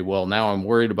 or say, well, now I'm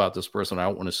worried about this person, I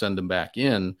don't want to send them back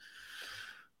in.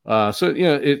 It's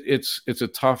a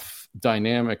tough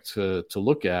dynamic to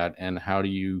look at. And how do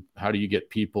you get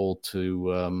people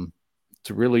to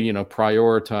really,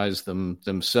 prioritize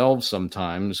themselves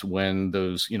sometimes when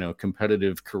those,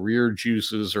 competitive career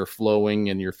juices are flowing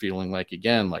and you're feeling like,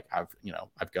 again, like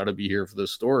I've got to be here for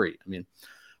this story. I mean,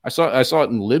 I saw it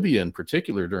in Libya in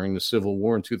particular during the civil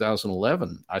war in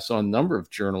 2011. I saw a number of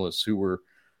journalists who were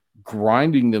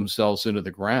grinding themselves into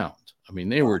the ground. I mean,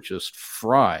 they were just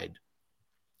fried,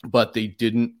 but they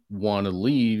didn't want to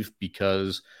leave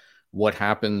because what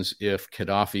happens if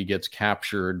Gaddafi gets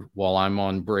captured while I'm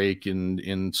on break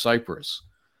in Cyprus?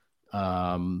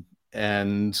 So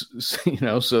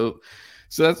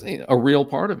that's a real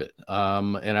part of it.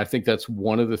 And I think that's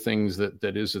one of the things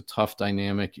that is a tough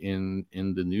dynamic in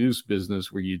the news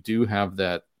business, where you do have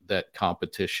that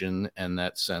competition and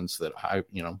that sense that I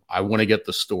want to get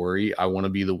the story. I want to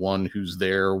be the one who's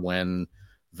there when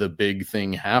the big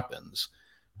thing happens.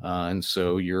 And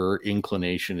so your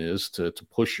inclination is to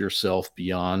push yourself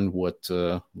beyond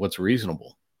what's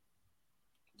reasonable.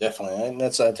 Definitely. And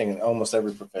that's, I think, in almost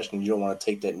every profession, you don't want to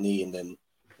take that knee and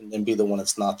then be the one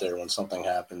that's not there when something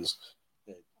happens.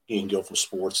 You can go from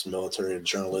sports to military to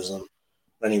journalism,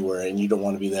 anywhere, and you don't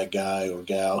want to be that guy or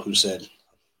gal who said,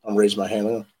 I'm raising my hand,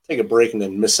 I'm going to take a break, and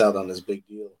then miss out on this big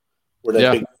deal. Where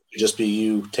that big deal could just be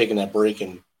you taking that break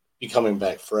and be coming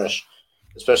back fresh,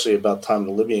 especially about the time of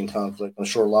the Libyan conflict. I'm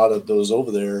sure a lot of those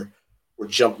over there were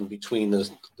jumping between the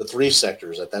three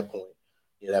sectors at that point.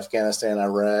 You had Afghanistan,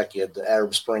 Iraq, you had the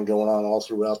Arab Spring going on all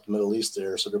throughout the Middle East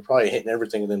there. So they're probably hitting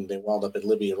everything, and then they wound up at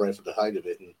Libya right for the height of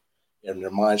it. And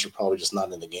their minds were probably just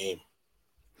not in the game.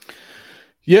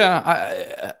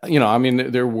 Yeah.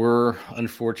 There were,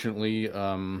 unfortunately,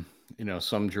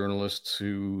 some journalists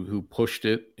who pushed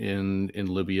it in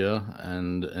Libya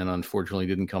and unfortunately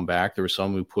didn't come back. There were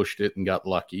some who pushed it and got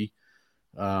lucky.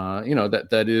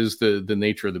 That is the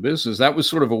nature of the business. That was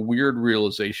sort of a weird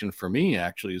realization for me,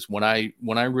 actually, is when I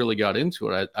really got into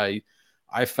it,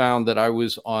 I found that I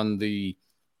was on the,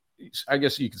 I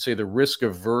guess you could say, the risk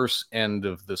averse end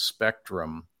of the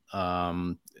spectrum.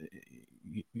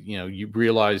 You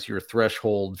realize your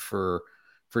threshold for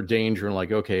danger and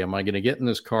like, okay, am I going to get in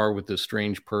this car with this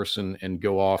strange person and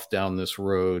go off down this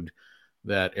road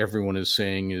that everyone is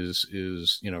saying is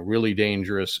really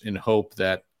dangerous in hope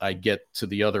that I get to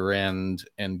the other end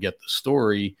and get the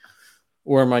story?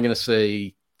 Or am I going to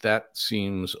say that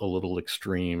seems a little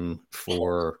extreme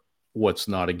for what's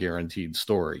not a guaranteed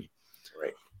story?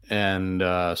 Right. And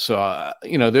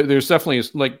there's definitely,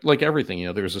 like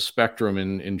everything, there's a spectrum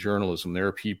in journalism. There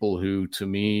are people who, to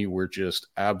me, were just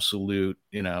absolute,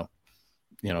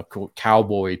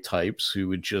 cowboy types who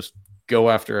would just go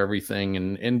after everything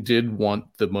and did want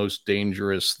the most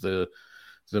dangerous, the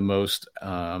the most,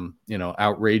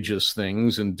 outrageous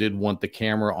things, and did want the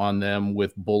camera on them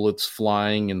with bullets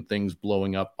flying and things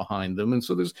blowing up behind them. And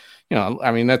so there's,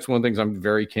 that's one of the things I'm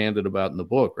very candid about in the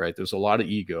book, right? There's a lot of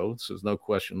ego. So there's no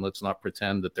question. Let's not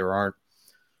pretend that there aren't,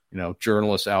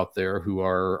 journalists out there who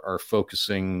are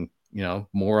focusing,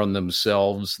 more on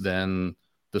themselves than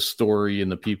the story and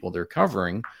the people they're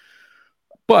covering.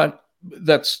 But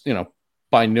that's,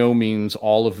 by no means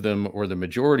all of them, or the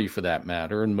majority for that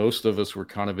matter. And most of us were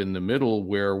kind of in the middle,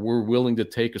 where we're willing to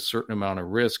take a certain amount of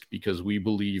risk because we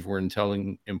believe we're in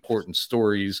telling important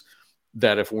stories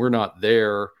that if we're not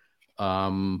there,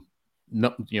 several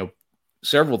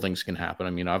things can happen. I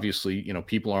mean, obviously,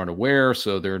 people aren't aware,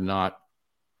 so they're not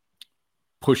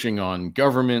pushing on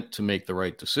government to make the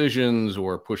right decisions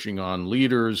or pushing on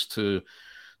leaders to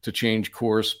change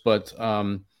course. But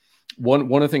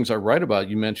one of the things I write about,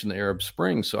 you mentioned the Arab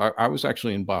Spring. So I was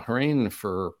actually in Bahrain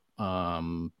for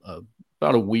about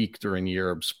a week during the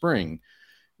Arab Spring.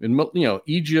 And,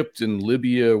 Egypt and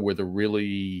Libya were the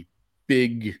really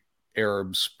big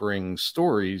Arab Spring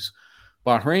stories.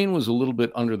 Bahrain was a little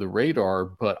bit under the radar,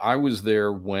 but I was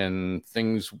there when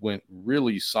things went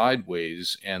really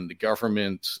sideways and the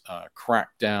government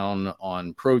cracked down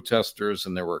on protesters,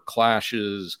 and there were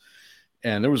clashes.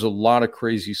 And there was a lot of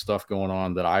crazy stuff going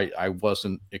on that I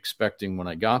wasn't expecting when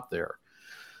I got there.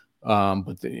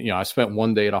 But I spent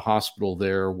one day at a hospital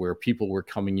there where people were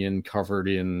coming in covered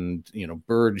in,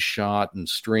 bird shot and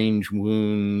strange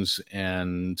wounds.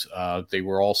 And they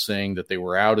were all saying that they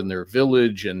were out in their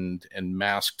village, and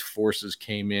masked forces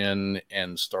came in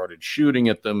and started shooting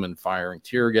at them and firing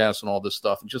tear gas and all this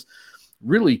stuff. And just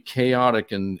really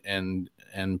chaotic and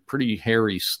pretty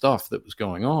hairy stuff that was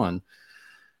going on.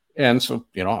 And so,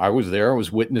 I was there, I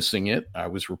was witnessing it, I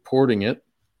was reporting it.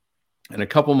 And a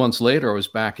couple months later, I was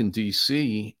back in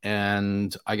DC,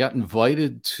 and I got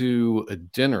invited to a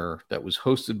dinner that was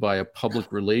hosted by a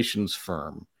public relations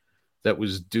firm that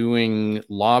was doing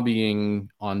lobbying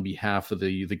on behalf of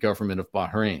the government of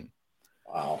Bahrain.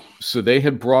 Wow. So they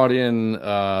had brought in,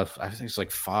 I think it's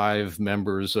like 5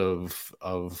 members of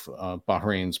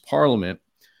Bahrain's parliament.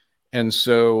 And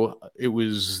so it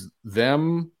was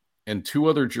them and 2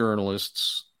 other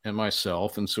journalists and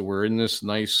myself. And so we're in this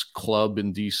nice club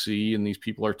in DC, and these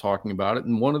people are talking about it.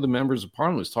 And one of the members of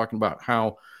parliament was talking about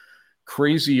how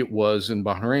crazy it was in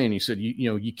Bahrain. He said,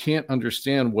 you can't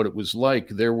understand what it was like.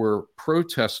 There were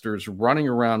protesters running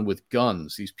around with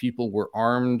guns. These people were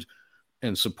armed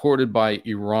and supported by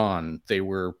Iran. They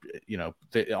were,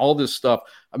 all this stuff.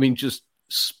 I mean, just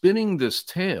spinning this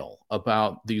tale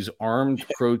about these armed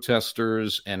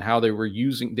protesters and how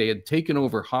they had taken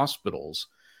over hospitals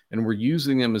and were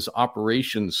using them as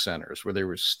operations centers where they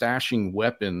were stashing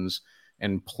weapons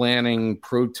and planning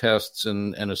protests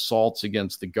and assaults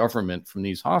against the government from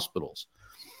these hospitals.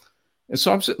 And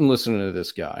so I'm sitting listening to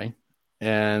this guy.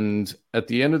 And at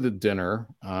the end of the dinner,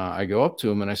 I go up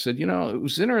to him and I said, it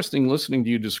was interesting listening to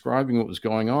you describing what was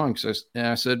going on. Because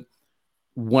I said,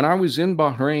 when I was in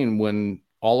Bahrain, when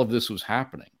all of this was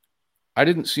happening, I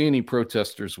didn't see any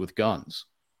protesters with guns.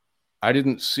 I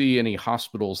didn't see any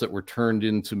hospitals that were turned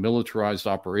into militarized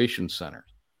operations centers.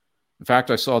 In fact,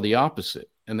 I saw the opposite.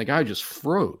 And the guy just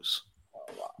froze.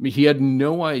 I mean, he had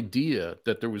no idea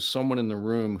that there was someone in the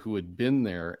room who had been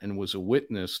there and was a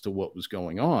witness to what was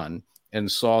going on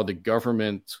and saw the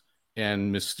government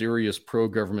and mysterious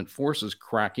pro-government forces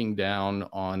cracking down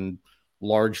on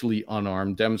largely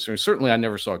unarmed demonstrators. Certainly, I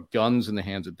never saw guns in the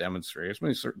hands of demonstrators. I mean,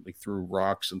 they certainly threw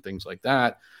rocks and things like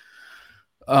that.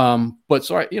 But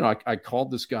so I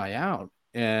called this guy out,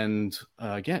 and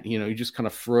again, he just kind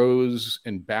of froze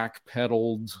and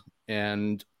backpedaled,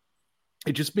 and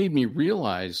it just made me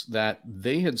realize that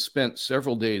they had spent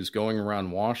several days going around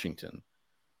Washington,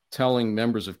 telling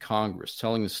members of Congress,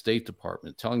 telling the State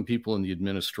Department, telling people in the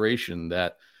administration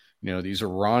that these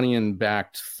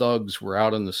Iranian-backed thugs were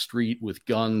out on the street with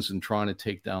guns and trying to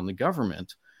take down the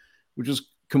government, which is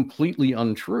completely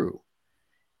untrue.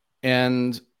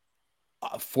 And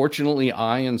fortunately,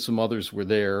 I and some others were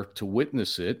there to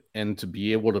witness it and to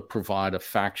be able to provide a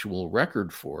factual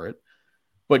record for it.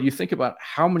 But you think about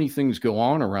how many things go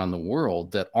on around the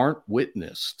world that aren't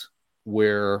witnessed,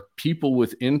 where people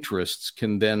with interests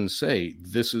can then say,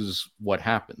 this is what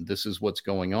happened. This is what's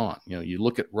going on. You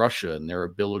look at Russia and their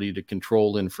ability to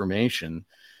control information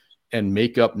and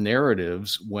make up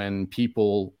narratives when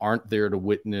people aren't there to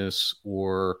witness,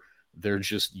 or they're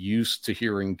just used to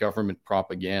hearing government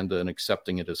propaganda and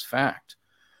accepting it as fact.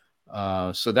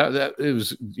 So that it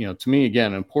was, to me,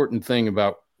 again, an important thing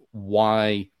about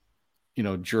why,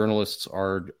 journalists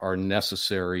are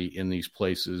necessary in these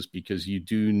places, because you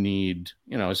do need,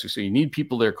 as you say, you need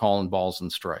people there calling balls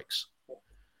and strikes.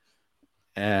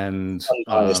 And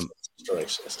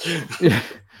strikes. Yeah.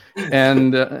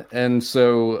 And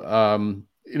so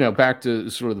back to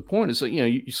sort of the point is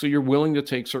that so you're willing to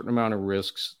take certain amount of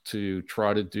risks to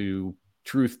try to do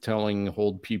truth telling,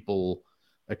 hold people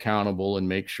accountable, and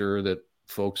make sure that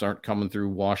folks aren't coming through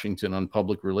Washington on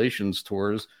public relations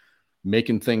tours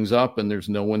making things up and there's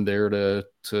no one there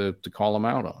to call them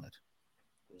out on it.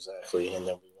 Exactly. And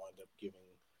then we wind up giving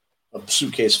a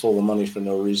suitcase full of money for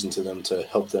no reason to them to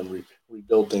help them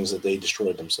rebuild things that they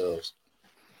destroyed themselves.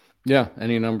 Yeah,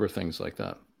 any number of things like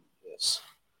that. Yes.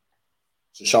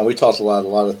 So, Sean, we talked a lot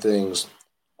of things.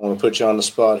 I want to put you on the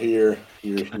spot here.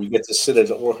 You get to sit at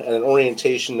an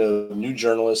orientation of new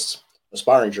journalists,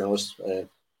 aspiring journalists, and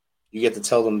you get to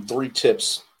tell them 3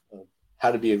 tips of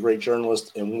how to be a great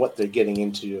journalist and what they're getting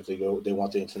into if they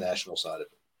want the international side of it.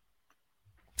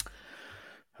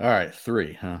 All right,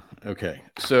 3, huh? Okay.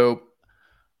 So,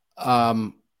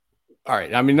 all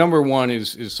right. I mean, number 1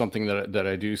 is something that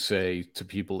I do say to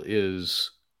people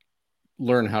is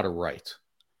learn how to write.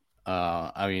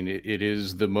 I mean, it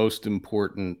is the most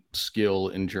important skill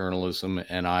in journalism,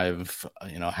 and I've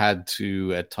had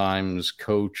to at times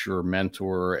coach or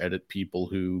mentor or edit people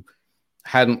who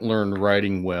hadn't learned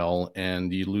writing well,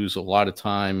 and you lose a lot of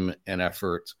time and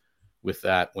effort with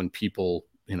that when people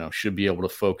should be able to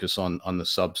focus on the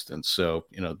substance. So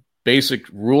basic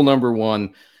rule number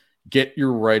 1: get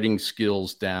your writing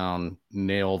skills down,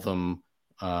 nail them,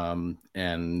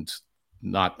 and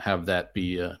not have that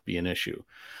be an issue.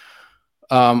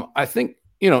 I think,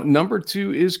 number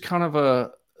 2 is kind of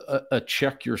a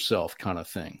check yourself kind of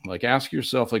thing. Like, ask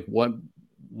yourself, like,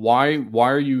 why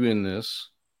are you in this?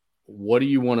 What do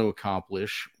you want to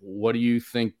accomplish? What do you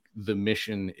think the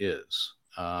mission is?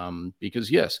 Because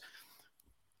yes,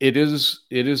 it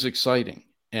is exciting.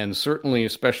 And certainly,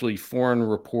 especially foreign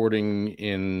reporting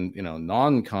in,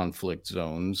 non-conflict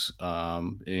zones,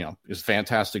 is a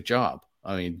fantastic job.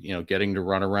 I mean, getting to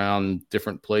run around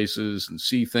different places and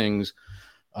see things,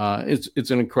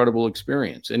 it's an incredible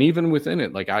experience. And even within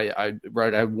it, like I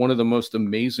had one of the most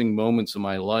amazing moments of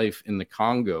my life in the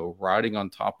Congo, riding on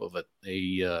top of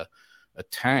a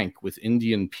tank with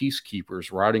Indian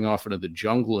peacekeepers riding off into the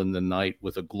jungle in the night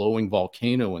with a glowing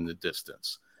volcano in the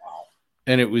distance. Wow.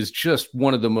 And it was just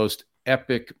one of the most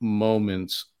epic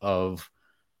moments of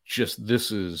just, this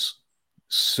is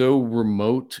so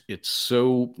remote. It's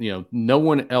so, no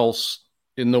one else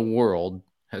in the world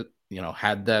has,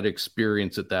 had that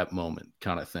experience at that moment,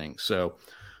 kind of thing. So,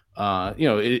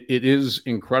 it is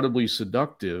incredibly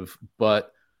seductive,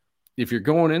 but if you're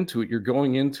going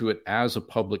into it as a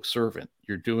public servant.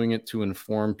 You're doing it to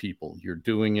inform people. You're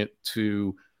doing it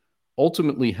to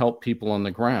ultimately help people on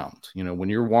the ground. When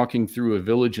you're walking through a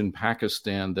village in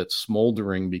Pakistan that's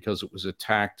smoldering because it was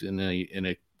attacked in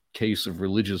a case of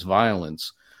religious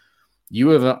violence, you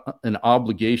have an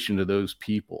obligation to those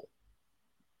people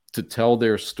to tell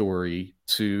their story,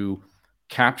 to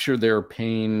capture their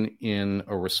pain in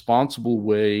a responsible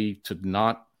way, to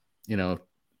not,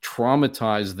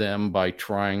 traumatize them by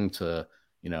trying to,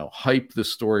 hype the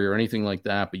story or anything like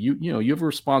that. But you have a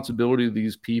responsibility to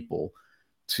these people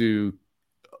to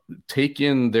take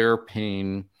in their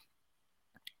pain,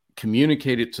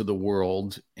 communicate it to the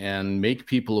world, and make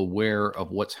people aware of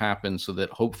what's happened so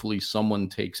that hopefully someone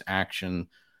takes action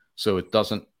so it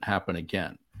doesn't happen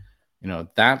again.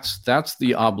 That's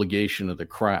the obligation of the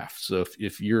craft. So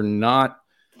if you're not,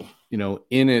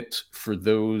 in it for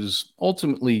those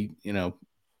ultimately,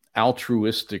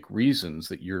 altruistic reasons,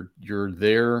 that you're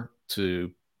there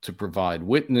to provide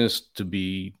witness, to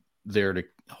be there to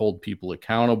hold people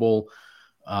accountable,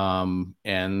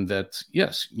 and that,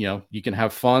 yes, you can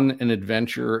have fun and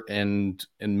adventure and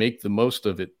make the most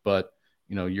of it, but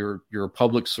you're a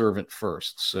public servant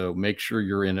first, so make sure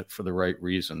you're in it for the right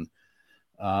reason.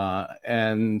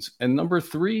 And number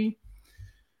 3,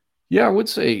 I would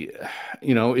say,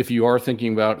 if you are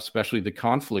thinking about especially the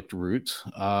conflict route,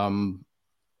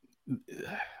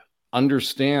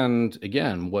 understand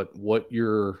again what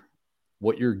you're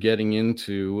getting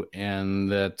into,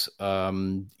 and that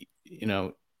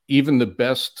even the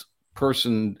best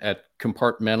person at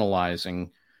compartmentalizing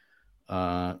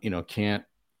can't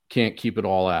keep it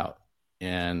all out.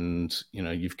 And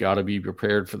you've got to be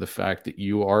prepared for the fact that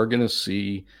you are going to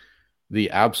see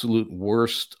the absolute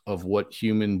worst of what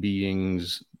human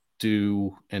beings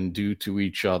do to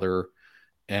each other,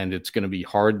 and it's going to be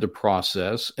hard to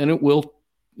process. And it will,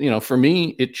 for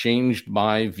me, it changed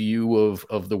my view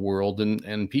of the world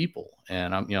and people.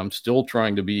 And I'm still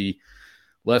trying to be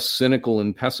less cynical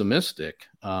and pessimistic.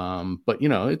 But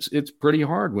it's pretty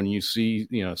hard when you see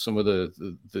some of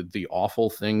the awful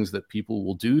things that people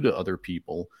will do to other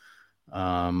people.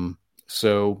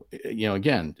 So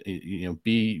again,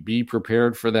 be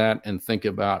prepared for that, and think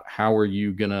about how are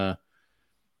you gonna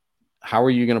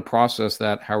process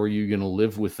that? How are you gonna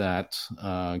live with that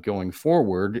going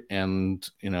forward? And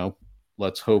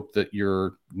let's hope that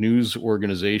your news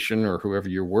organization or whoever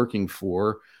you're working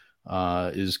for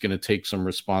is going to take some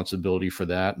responsibility for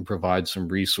that and provide some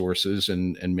resources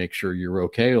and make sure you're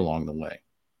okay along the way.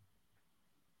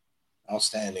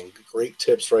 Outstanding. Great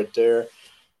tips right there.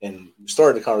 And we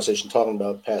started the conversation talking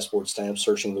about passport stamps,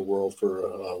 searching the world for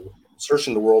a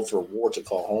war to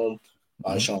call home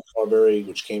by Sean Carberry,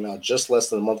 which came out just less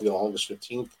than a month ago, August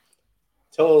 15th.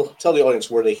 Tell the audience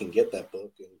where they can get that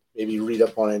book and maybe read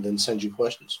up on it and send you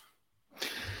questions.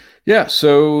 Yeah,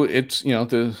 so it's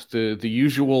the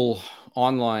usual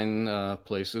online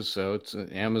places. So it's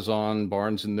Amazon,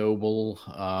 Barnes and Noble.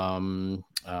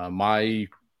 My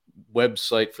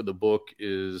website for the book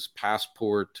is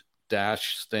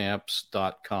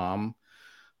passport-stamps.com.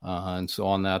 And so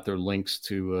on that, there are links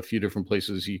to a few different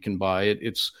places you can buy it.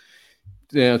 It's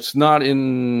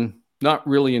not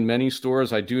really in many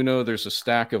stores. I do know there's a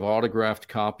stack of autographed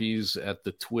copies at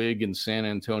the Twig in San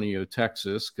Antonio,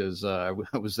 Texas, because I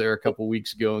was there a couple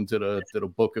weeks ago and did a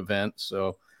book event.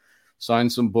 So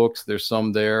signed some books. There's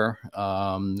some there.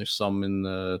 There's some in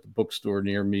the bookstore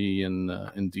near me in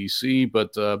DC.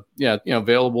 But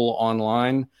available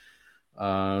online.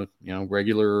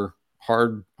 Regular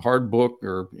hard book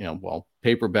or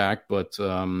paperback, but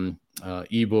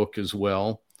ebook as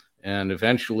well. And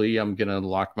eventually I'm going to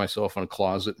lock myself in a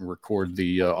closet and record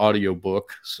the audio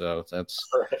book. So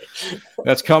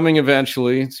that's coming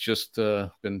eventually. It's just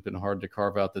been hard to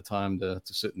carve out the time to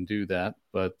sit and do that.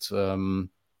 But and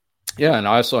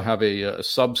I also have a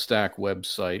Substack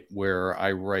website where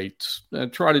I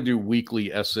try to do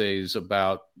weekly essays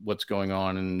about what's going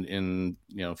on in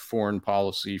foreign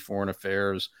policy, foreign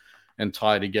affairs, and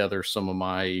tie together some of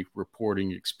my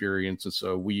reporting experience. And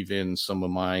so weave in some of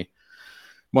my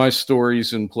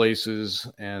stories and places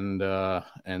and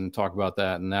talk about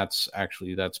that. And that's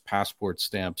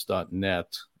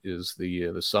passportstamps.net is the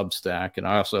Substack. And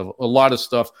I also have a lot of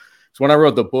stuff. So when I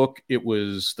wrote the book,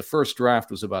 the first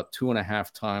draft was about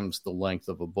 2.5 times the length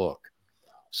of a book.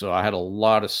 So I had a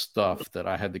lot of stuff that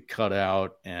I had to cut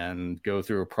out and go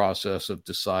through a process of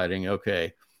deciding,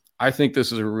 okay, I think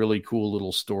this is a really cool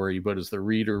little story, but is the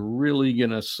reader really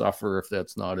going to suffer if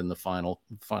that's not in the final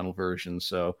version?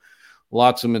 So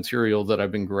lots of material that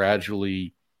I've been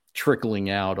gradually trickling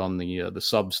out on the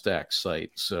Substack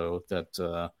site, so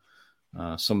that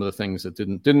some of the things that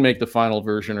didn't make the final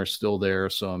version are still there.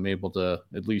 So I'm able to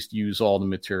at least use all the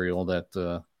material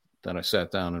that I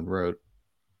sat down and wrote.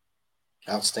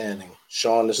 Outstanding,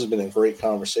 Sean. This has been a great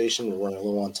conversation. We're running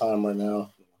low on time right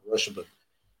now, Russia, but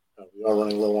we are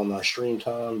running low on our stream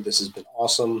time. This has been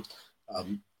awesome.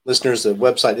 Listeners, the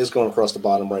website is going across the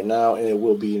bottom right now, and it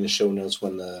will be in the show notes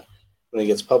when it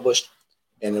gets published.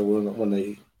 And then when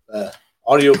the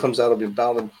audio comes out, it'll be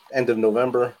about the end of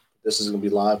November. This is going to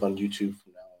be live on YouTube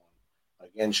from now on.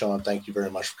 Again, Sean, thank you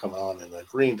very much for coming on and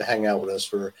agreeing to hang out with us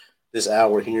for this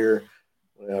hour here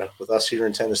with us here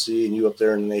in Tennessee and you up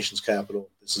there in the nation's capital.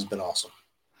 This has been awesome.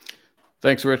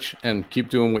 Thanks, Rich, and keep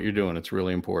doing what you're doing. It's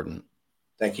really important.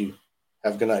 Thank you.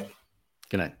 Have a good night.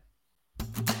 Good night.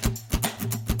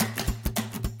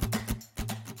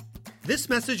 This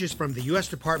message is from the U.S.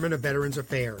 Department of Veterans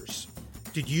Affairs.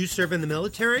 Did you serve in the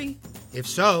military? If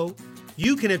so,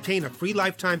 you can obtain a free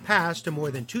lifetime pass to more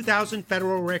than 2,000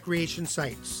 federal recreation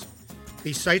sites.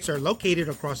 These sites are located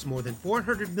across more than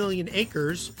 400 million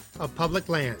acres of public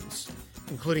lands,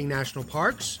 including national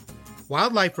parks,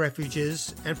 wildlife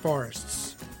refuges, and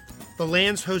forests. The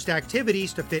lands host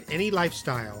activities to fit any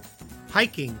lifestyle: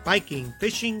 hiking, biking,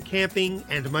 fishing, camping,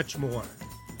 and much more.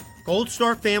 Gold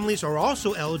Star families are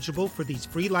also eligible for these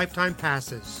free lifetime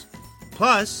passes.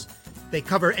 Plus, they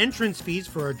cover entrance fees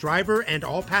for a driver and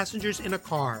all passengers in a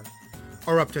car,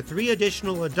 or up to 3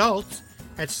 additional adults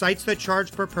at sites that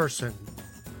charge per person.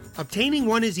 Obtaining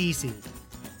one is easy.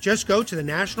 Just go to the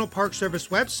National Park Service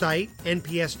website,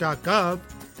 nps.gov,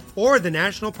 or the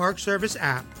National Park Service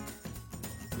app.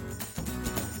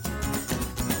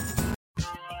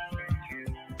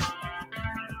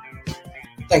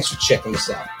 Thanks for checking us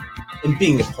out and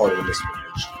being a part of the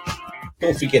MisFitNation.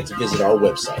 Don't forget to visit our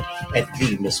website at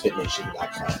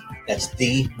themisfitnation.com. That's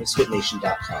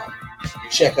themisfitnation.com.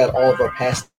 Check out all of our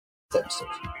past episodes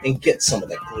and get some of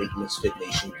that great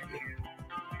MisFitNation gear.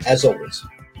 As always,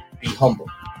 be humble,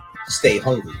 stay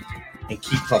hungry, and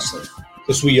keep hustling.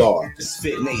 Because we are.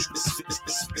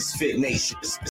 MisFitNation.